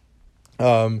Foster.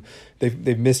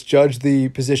 They've misjudged the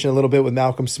position a little bit with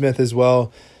Malcolm Smith as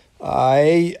well.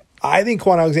 I think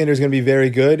Quan Alexander is going to be very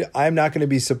good. I'm not going to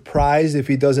be surprised if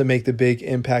he doesn't make the big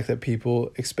impact that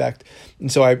people expect.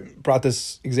 And so I brought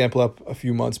this example up a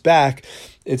few months back.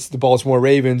 It's the Baltimore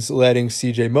Ravens letting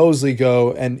C.J. Mosley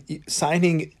go and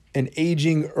signing an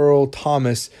aging Earl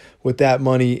Thomas with that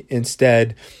money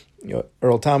instead.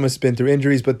 Earl Thomas has been through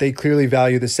injuries, but they clearly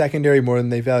value the secondary more than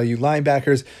they value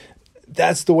linebackers.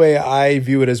 That's the way I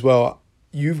view it as well.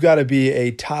 You've got to be a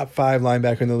top 5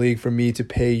 linebacker in the league for me to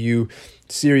pay you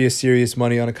serious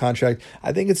money on a contract.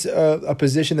 I think it's a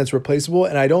position that's replaceable,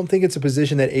 and I don't think it's a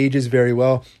position that ages very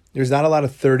well. There's not a lot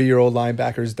of 30-year-old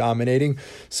linebackers dominating.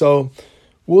 So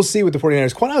we'll see with the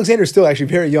 49ers. Quan Alexander is still actually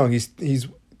very young. He's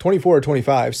 24 or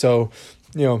 25, so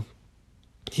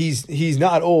he's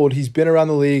not old. He's been around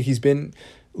the league. He's been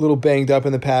a little banged up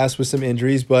in the past with some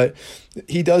injuries, but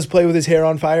he does play with his hair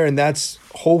on fire, and that's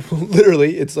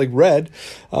literally it's like red.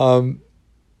 I'm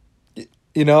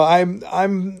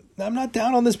not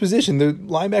down on this position. The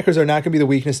linebackers are not going to be the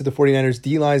weakness of the 49ers.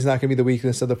 D-line is not going to be the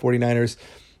weakness of the 49ers.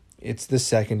 It's the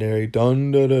secondary.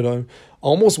 Dun, dun, dun, dun.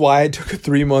 Almost why I took a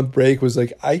 3-month break was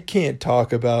I can't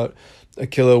talk about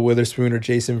Ahkello Witherspoon or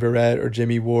Jason Verrett or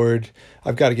Jimmy Ward.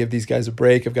 I've got to give these guys a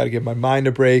break. I've got to give my mind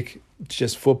a break. It's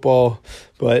just football.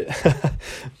 But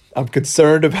I'm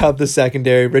concerned about the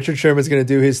secondary. Richard Sherman's going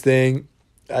to do his thing.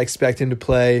 I expect him to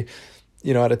play,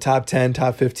 at a top 10,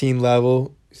 top 15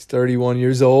 level. He's 31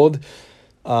 years old.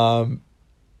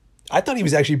 I thought he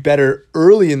was actually better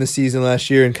early in the season last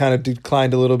year and kind of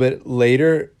declined a little bit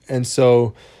later. And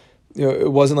so,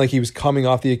 it wasn't like he was coming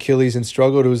off the Achilles and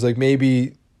struggled. It was like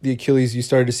maybe the Achilles you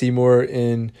started to see more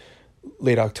in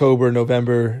late October,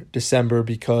 November, December,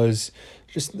 because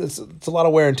just it's a lot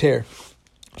of wear and tear.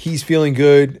 He's feeling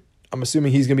good. I'm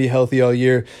assuming he's going to be healthy all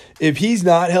year. If he's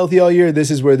not healthy all year,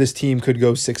 this is where this team could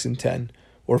go 6-10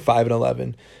 or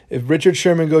 5-11. If Richard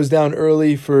Sherman goes down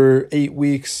early for 8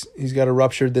 weeks, he's got a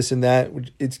ruptured this and that.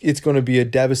 It's going to be a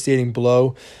devastating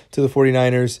blow to the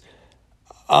 49ers.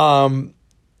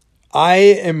 I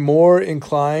am more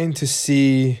inclined to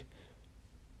see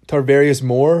Tarvarius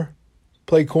Moore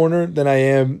play corner than I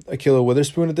am Ahkello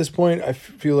Witherspoon at this point. I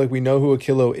feel like we know who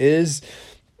Ahkello is.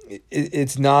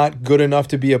 It's not good enough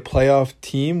to be a playoff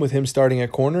team with him starting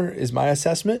at corner, is my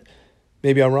assessment.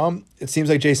 Maybe I'm wrong. It seems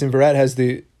like Jason Verrett has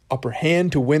the upper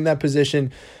hand to win that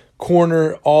position.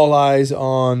 Corner, all eyes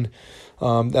on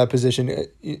that position.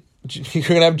 You're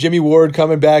going to have Jimmy Ward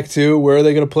coming back too. Where are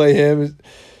they going to play him?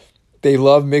 They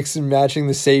love mixing and matching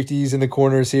the safeties and the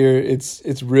corners here.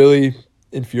 It's really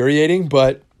infuriating.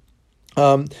 But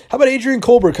how about Adrian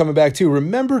Colbert coming back too?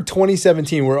 Remember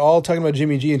 2017? We're all talking about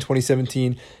Jimmy G in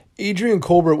 2017. Adrian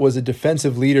Colbert was a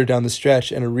defensive leader down the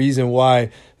stretch and a reason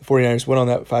why the 49ers went on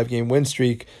that 5-game win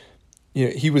streak.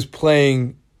 He was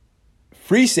playing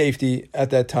free safety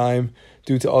at that time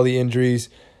due to all the injuries.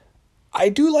 I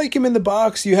do like him in the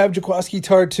box. You have Jaquiski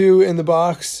Tartt too in the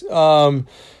box.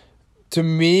 To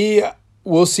me,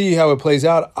 we'll see how it plays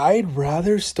out. I'd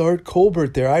rather start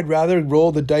Colbert there. I'd rather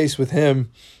roll the dice with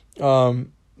him. A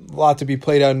lot to be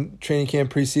played out in training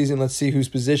camp preseason. Let's see who's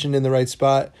positioned in the right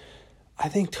spot. I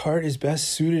think Tartt is best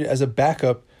suited as a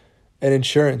backup and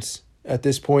insurance at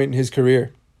this point in his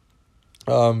career.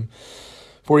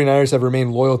 49ers have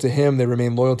remained loyal to him. They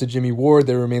remain loyal to Jimmy Ward.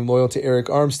 They remain loyal to Arik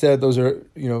Armstead. Those are,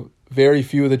 very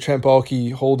few of the Trent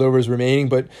Baalke holdovers remaining,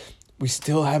 but we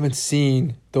still haven't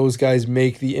seen those guys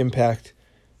make the impact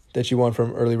that you want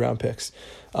from early round picks.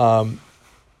 I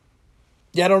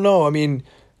don't know. I mean,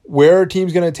 where are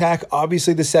teams going to attack?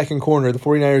 Obviously, the second corner. The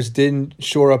 49ers didn't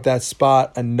shore up that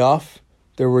spot enough.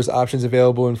 There was options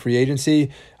available in free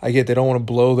agency. I get they don't want to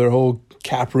blow their whole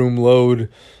cap room load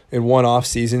in one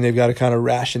offseason. They've got to kind of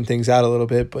ration things out a little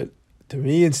bit. But to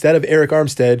me, instead of Arik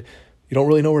Armstead, you don't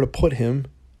really know where to put him.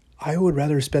 I would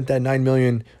rather have spent that $9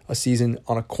 million a season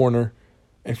on a corner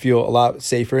and feel a lot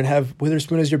safer and have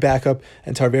Witherspoon as your backup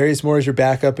and Tarvarius Moore as your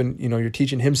backup. And, you're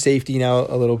teaching him safety now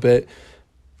a little bit.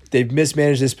 They've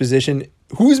mismanaged this position.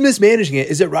 Who's mismanaging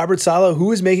it? Is it Robert Saleh?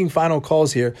 Who is making final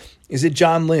calls here? Is it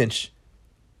John Lynch?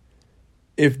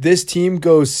 If this team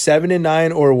goes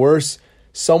 7-9 or worse,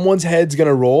 someone's head's going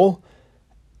to roll.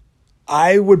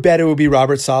 I would bet it would be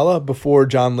Robert Saleh before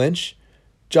John Lynch.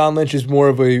 John Lynch is more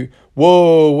of a,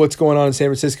 whoa, what's going on in San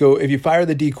Francisco? If you fire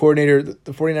the D coordinator,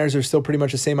 the 49ers are still pretty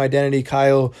much the same identity.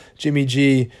 Kyle, Jimmy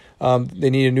G, they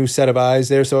need a new set of eyes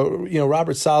there. So,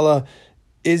 Robert Saleh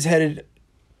is headed,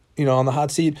 on the hot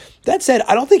seat. That said,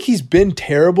 I don't think he's been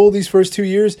terrible these first 2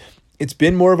 years. It's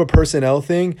been more of a personnel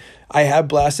thing. I have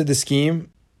blasted the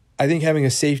scheme. I think having a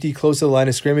safety close to the line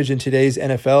of scrimmage in today's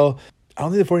NFL, I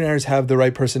don't think the 49ers have the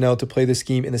right personnel to play the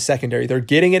scheme in the secondary. They're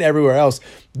getting it everywhere else.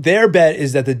 Their bet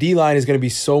is that the D-line is going to be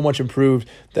so much improved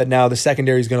that now the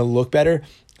secondary is going to look better.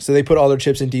 So they put all their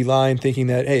chips in D-line thinking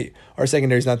that, hey, our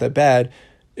secondary is not that bad.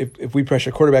 If we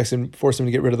pressure quarterbacks and force them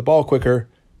to get rid of the ball quicker,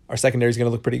 our secondary is going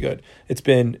to look pretty good. It's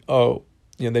been,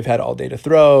 they've had all day to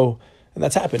throw, and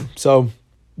that's happened. So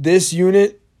this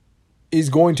unit is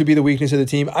going to be the weakness of the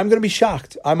team. I'm going to be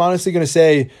shocked. I'm honestly going to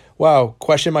say, wow,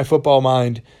 question my football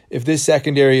mind. If this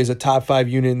secondary is a top 5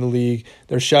 unit in the league,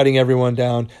 they're shutting everyone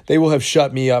down. They will have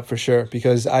shut me up for sure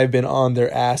because I've been on their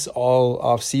ass all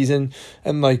off season.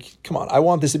 And come on, I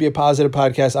want this to be a positive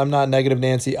podcast. I'm not Negative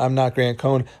Nancy. I'm not Grant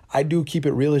Cohn. I do keep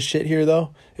it real as shit here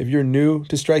though. If you're new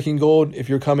to Striking Gold, if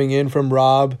you're coming in from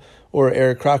Rob or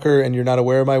Eric Crocker and you're not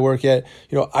aware of my work yet,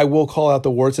 I will call out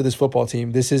the warts of this football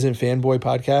team. This isn't Fanboy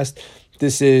Podcast.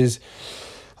 This is,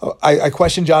 I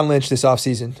questioned John Lynch this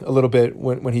offseason a little bit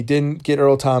when he didn't get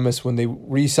Earl Thomas, when they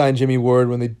re-signed Jimmy Ward,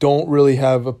 when they don't really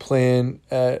have a plan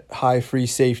at high free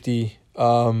safety.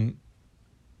 It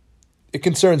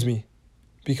concerns me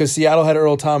because Seattle had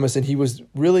Earl Thomas and he was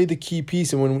really the key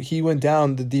piece. And when he went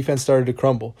down, the defense started to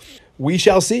crumble. We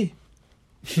shall see.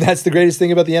 That's the greatest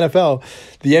thing about the NFL.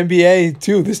 The NBA,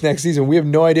 too, this next season, we have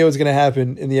no idea what's going to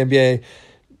happen in the NBA.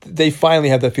 They finally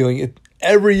have that feeling.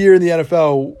 Every year in the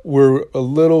NFL, we're a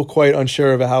little quite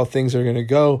unsure of how things are going to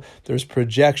go. There's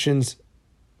projections.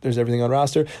 There's everything on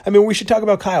roster. I mean, we should talk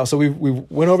about Kyle. So we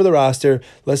went over the roster.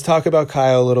 Let's talk about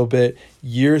Kyle a little bit.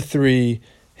 Year 3,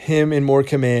 him in more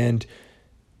command.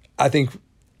 I think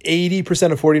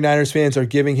 80% of 49ers fans are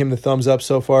giving him the thumbs up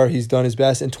so far. He's done his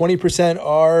best. And 20%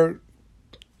 are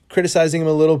criticizing him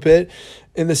a little bit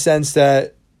in the sense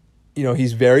that,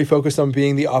 he's very focused on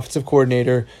being the offensive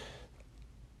coordinator.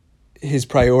 His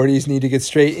priorities need to get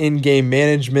straight. In-game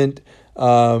management.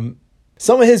 Some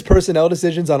of his personnel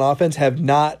decisions on offense have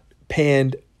not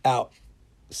panned out.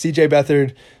 C.J.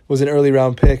 Beathard was an early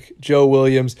round pick. Joe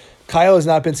Williams. Kyle has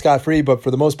not been scot-free, but for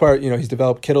the most part, he's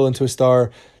developed Kittle into a star.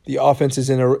 The offense is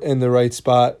in the right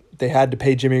spot. They had to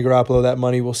pay Jimmy Garoppolo that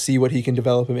money. We'll see what he can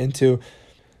develop him into.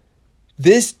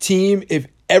 This team, if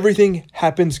everything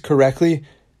happens correctly,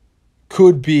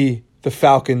 could be the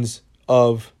Falcons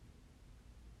of,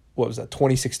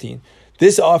 2016.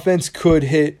 This offense could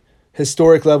hit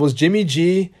historic levels. Jimmy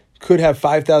G could have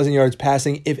 5,000 yards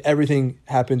passing if everything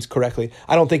happens correctly.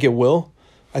 I don't think it will.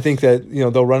 I think that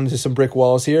they'll run into some brick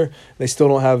walls here. They still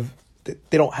don't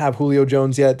have Julio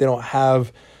Jones yet. They don't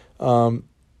have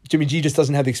Jimmy G just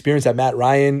doesn't have the experience that Matt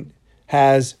Ryan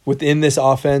has within this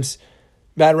offense.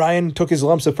 Matt Ryan took his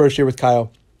lumps the first year with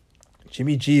Kyle.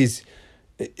 Jimmy G's,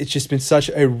 it's just been such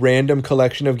a random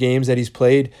collection of games that he's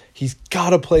played. He's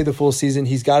got to play the full season.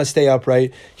 He's got to stay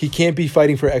upright. He can't be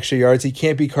fighting for extra yards. He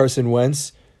can't be Carson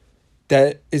Wentz.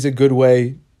 That is a good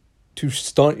way to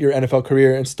stunt your NFL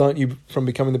career and stunt you from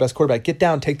becoming the best quarterback. Get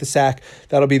down, take the sack.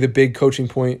 That'll be the big coaching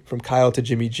point from Kyle to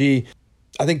Jimmy G.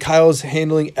 I think Kyle's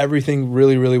handling everything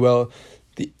really, really well.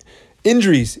 The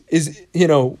injuries is,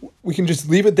 we can just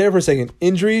leave it there for a second.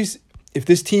 Injuries, if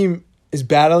this team is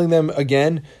battling them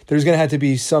again, there's going to have to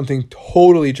be something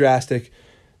totally drastic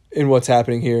in what's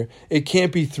happening here. It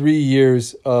can't be 3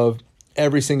 years of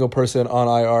every single person on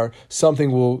IR.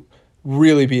 Something will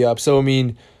really be up. So,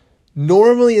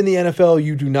 normally in the NFL,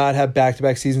 you do not have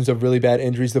back-to-back seasons of really bad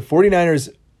injuries. The 49ers,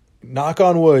 knock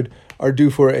on wood, are due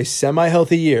for a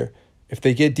semi-healthy year. If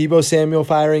they get Deebo Samuel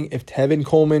firing, if Tevin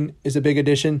Coleman is a big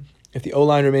addition, if the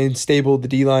O-line remains stable, the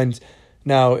D-line's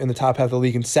now in the top half of the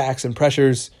league in sacks and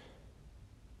pressures,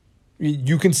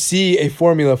 you can see a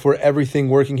formula for everything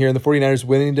working here. And the 49ers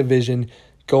winning the division,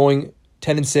 going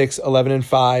 10-6,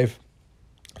 11-5.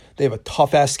 They have a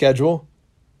tough-ass schedule.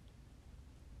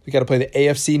 We got to play the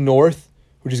AFC North,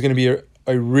 which is going to be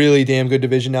a really damn good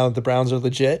division now that the Browns are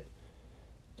legit.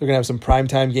 They're going to have some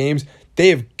primetime games. They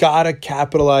have got to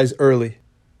capitalize early.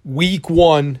 Week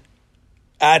 1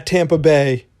 at Tampa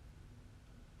Bay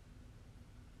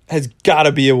has got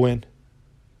to be a win.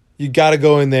 You got to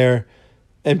go in there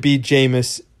and beat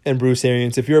Jameis and Bruce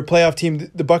Arians. If you're a playoff team,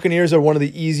 the Buccaneers are one of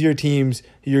the easier teams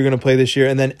you're going to play this year.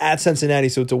 And then at Cincinnati,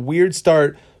 so it's a weird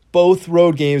start. Both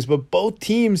road games, but both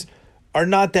teams are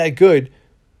not that good.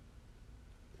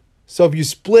 So if you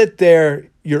split there,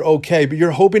 you're okay. But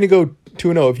you're hoping to go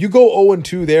 2-0. If you go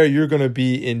 0-2 there, you're going to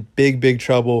be in big, big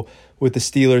trouble with the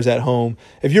Steelers at home.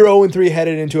 If you're 0-3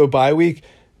 headed into a bye week,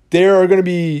 you're going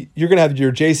to have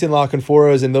your Jason La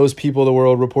Canforas and those people of the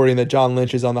world reporting that John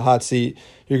Lynch is on the hot seat.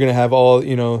 You're going to have all,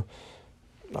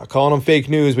 not calling them fake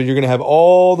news, but you're going to have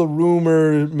all the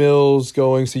rumor mills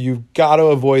going. So you've got to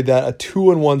avoid that. A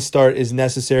 2-1 start is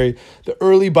necessary. The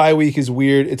early bye week is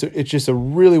weird. It's just a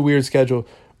really weird schedule.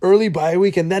 Early bye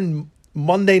week and then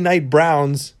Monday night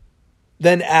Browns,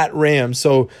 then at Rams.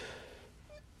 So,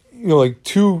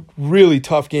 two really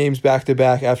tough games back to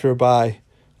back after a bye.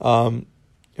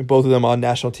 And both of them on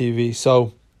national TV.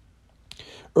 So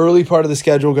early part of the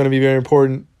schedule going to be very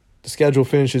important. The schedule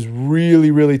finishes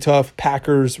really, really tough.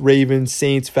 Packers, Ravens,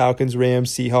 Saints, Falcons, Rams,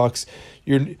 Seahawks.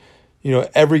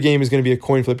 Every game is going to be a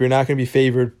coin flip. You're not going to be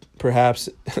favored, perhaps,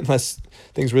 unless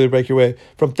things really break your way.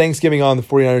 From Thanksgiving on, the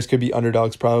 49ers could be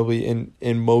underdogs probably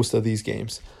in most of these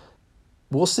games.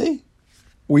 We'll see.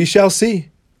 We shall see.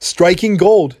 Striking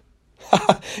gold.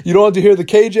 You don't have to hear the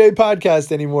KJ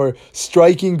podcast anymore.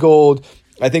 Striking gold.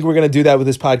 I think we're going to do that with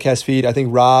this podcast feed. I think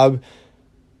Rob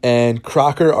and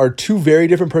Crocker are two very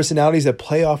different personalities that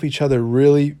play off each other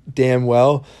really damn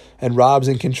well. And Rob's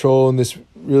in control and this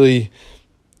really,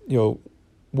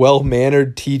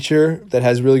 well-mannered teacher that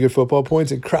has really good football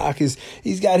points. And Croc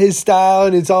he's got his style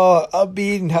and it's all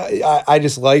upbeat. And I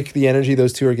just like the energy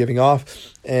those two are giving off.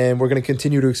 And we're going to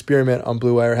continue to experiment on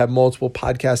Blue Wire, have multiple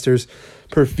podcasters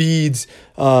per feeds.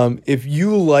 If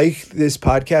you like this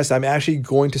podcast, I'm actually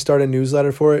going to start a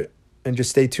newsletter for it and just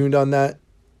stay tuned on that.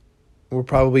 We're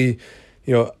probably,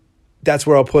 that's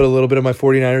where I'll put a little bit of my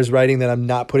 49ers writing that I'm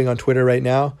not putting on Twitter right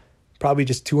now. Probably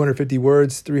just 250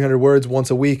 words, 300 words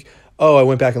once a week. Oh, I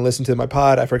went back and listened to my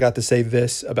pod. I forgot to say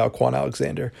this about Quan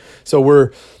Alexander. So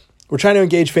we're trying to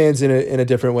engage fans in a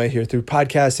different way here through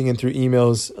podcasting and through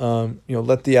emails.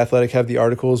 Let The Athletic have the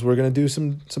articles. We're going to do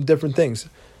some different things.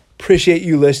 Appreciate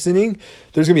you listening.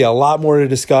 There's going to be a lot more to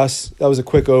discuss. That was a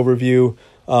quick overview.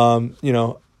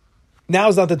 Now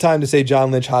is not the time to say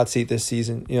John Lynch hot seat this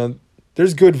season.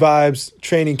 There's good vibes,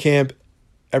 training camp.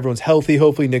 Everyone's healthy.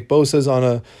 Hopefully Nick Bosa's on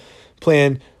a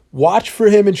plan. Watch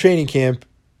for him in training camp.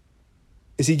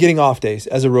 Is he getting off days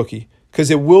as a rookie?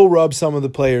 Because it will rub some of the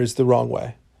players the wrong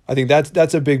way. I think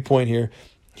that's a big point here.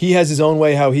 He has his own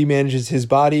way how he manages his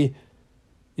body.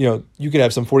 You could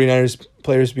have some 49ers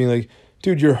players being like,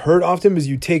 dude, you're hurt often because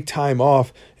you take time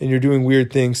off and you're doing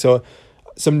weird things. So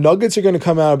some nuggets are going to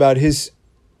come out about his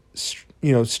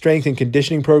strength and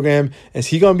conditioning program. Is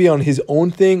he going to be on his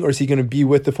own thing or is he going to be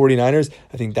with the 49ers?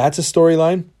 I think that's a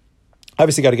storyline.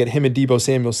 Obviously got to get him and Deebo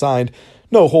Samuel signed.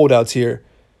 No holdouts here.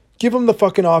 Give them the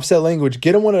fucking offset language.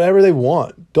 Get them whatever they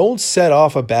want. Don't set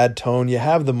off a bad tone. You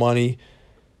have the money.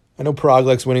 I know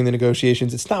Paraglec's winning the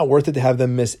negotiations. It's not worth it to have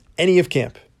them miss any of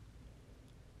camp.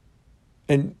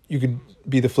 And you could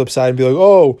be the flip side and be like,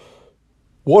 oh,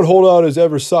 what holdout has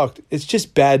ever sucked? It's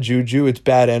just bad juju. It's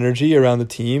bad energy around the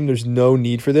team. There's no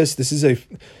need for this. This is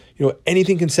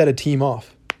anything can set a team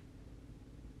off.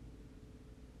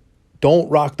 Don't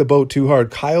rock the boat too hard.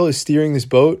 Kyle is steering this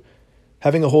boat.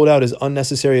 Having a holdout is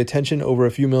unnecessary attention over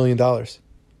a few $1 million.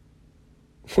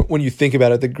 When you think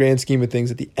about it, the grand scheme of things,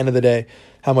 at the end of the day,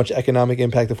 how much economic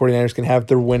impact the 49ers can have,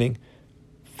 they're winning.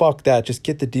 Fuck that. Just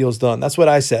get the deals done. That's what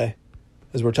I say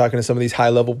as we're talking to some of these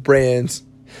high-level brands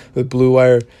with Blue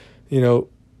Wire.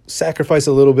 Sacrifice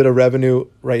a little bit of revenue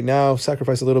right now.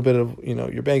 Sacrifice a little bit of,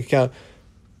 your bank account.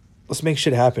 Let's make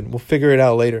shit happen. We'll figure it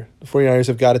out later. The 49ers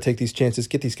have got to take these chances,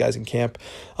 get these guys in camp.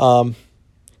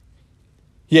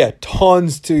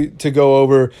 Tons to go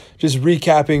over. Just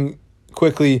recapping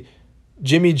quickly,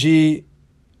 Jimmy G,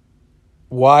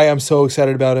 why I'm so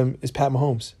excited about him is Pat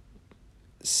Mahomes.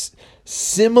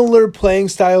 Similar playing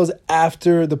styles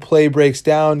after the play breaks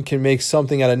down can make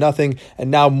something out of nothing,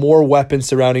 and now more weapons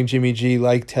surrounding Jimmy G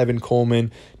like Tevin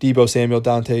Coleman, Deebo Samuel,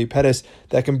 Dante Pettis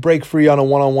that can break free on a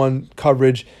one-on-one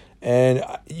coverage, and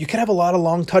you can have a lot of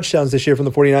long touchdowns this year from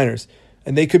the 49ers,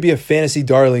 and they could be a fantasy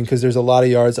darling because there's a lot of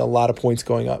yards, a lot of points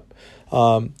going up.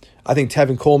 I think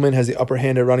Tevin Coleman has the upper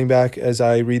hand at running back as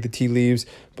I read the tea leaves,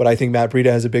 but I think Matt Breida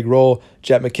has a big role.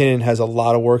 Jet McKinnon has a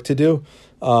lot of work to do.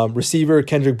 Receiver,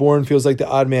 Kendrick Bourne feels like the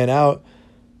odd man out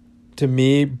to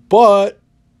me, but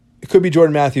it could be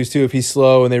Jordan Matthews too if he's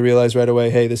slow and they realize right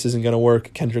away, hey, this isn't going to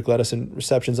work. Kendrick led us in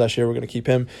receptions last year. We're going to keep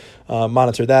him.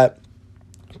 Monitor that.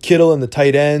 Kittle and the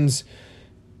tight ends.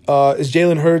 Is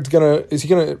Jalen Hurd going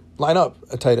to line up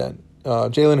a tight end?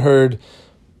 Jalen Hurd,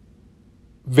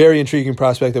 very intriguing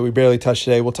prospect that we barely touched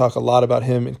today. We'll talk a lot about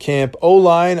him in camp.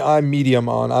 O-line, I'm medium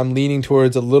on. I'm leaning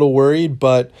towards a little worried,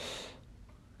 but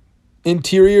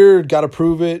interior, got to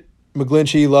prove it.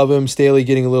 McGlinchey, love him. Staley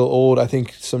getting a little old. I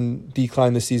think some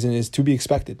decline this season is to be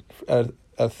expected at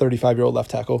a 35-year-old left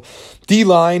tackle.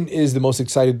 D-line is the most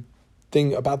excited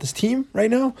thing about this team right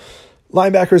now.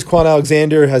 Linebackers, Quan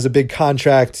Alexander has a big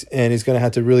contract and is going to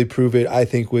have to really prove it, I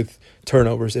think, with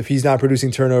turnovers. If he's not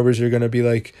producing turnovers, you're going to be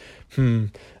like,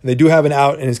 And they do have an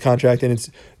out in his contract, and it's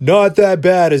not that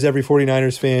bad as every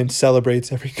 49ers fan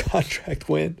celebrates every contract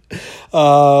win.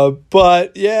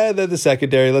 But, yeah, they're the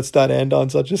secondary. Let's not end on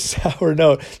such a sour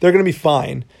note. They're going to be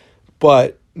fine,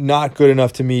 but not good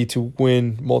enough to me to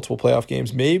win multiple playoff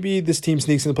games. Maybe this team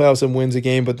sneaks in the playoffs and wins a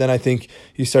game, but then I think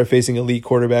you start facing elite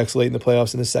quarterbacks late in the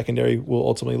playoffs, and the secondary will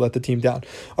ultimately let the team down.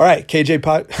 All right, KJ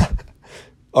Pot.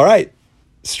 All right,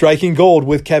 Striking Gold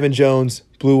with Kevin Jones,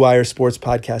 Blue Wire Sports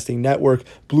Podcasting Network,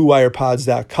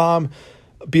 BlueWirePods.com.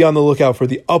 Be on the lookout for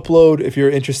the upload if you're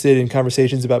interested in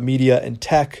conversations about media and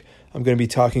tech. I'm going to be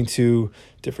talking to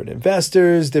different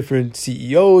investors, different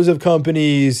CEOs of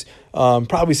companies,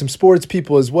 probably some sports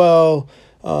people as well.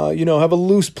 Have a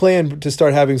loose plan to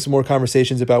start having some more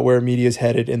conversations about where media is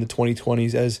headed in the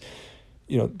 2020s as,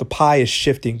 the pie is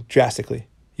shifting drastically.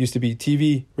 Used to be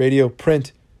TV, radio,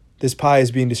 print. This pie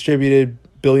is being distributed.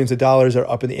 Billions of dollars are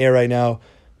up in the air right now.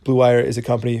 Blue Wire is a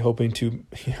company hoping to,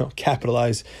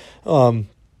 capitalize while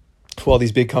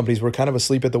these big companies were kind of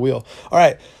asleep at the wheel. All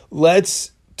right,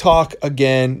 let's talk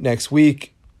again next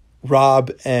week.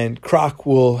 Rob and Croc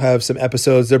will have some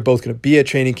episodes. They're both going to be at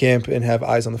training camp and have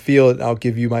eyes on the field, and I'll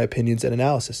give you my opinions and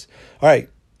analysis. All right,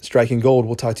 Striking Gold.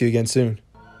 We'll talk to you again soon.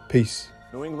 Peace.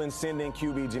 New England sending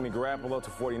QB Jimmy Garoppolo to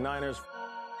 49ers.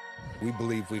 We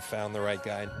believe we found the right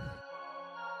guy.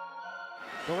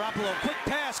 Garoppolo, quick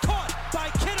pass, caught by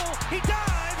Kittle. He dives.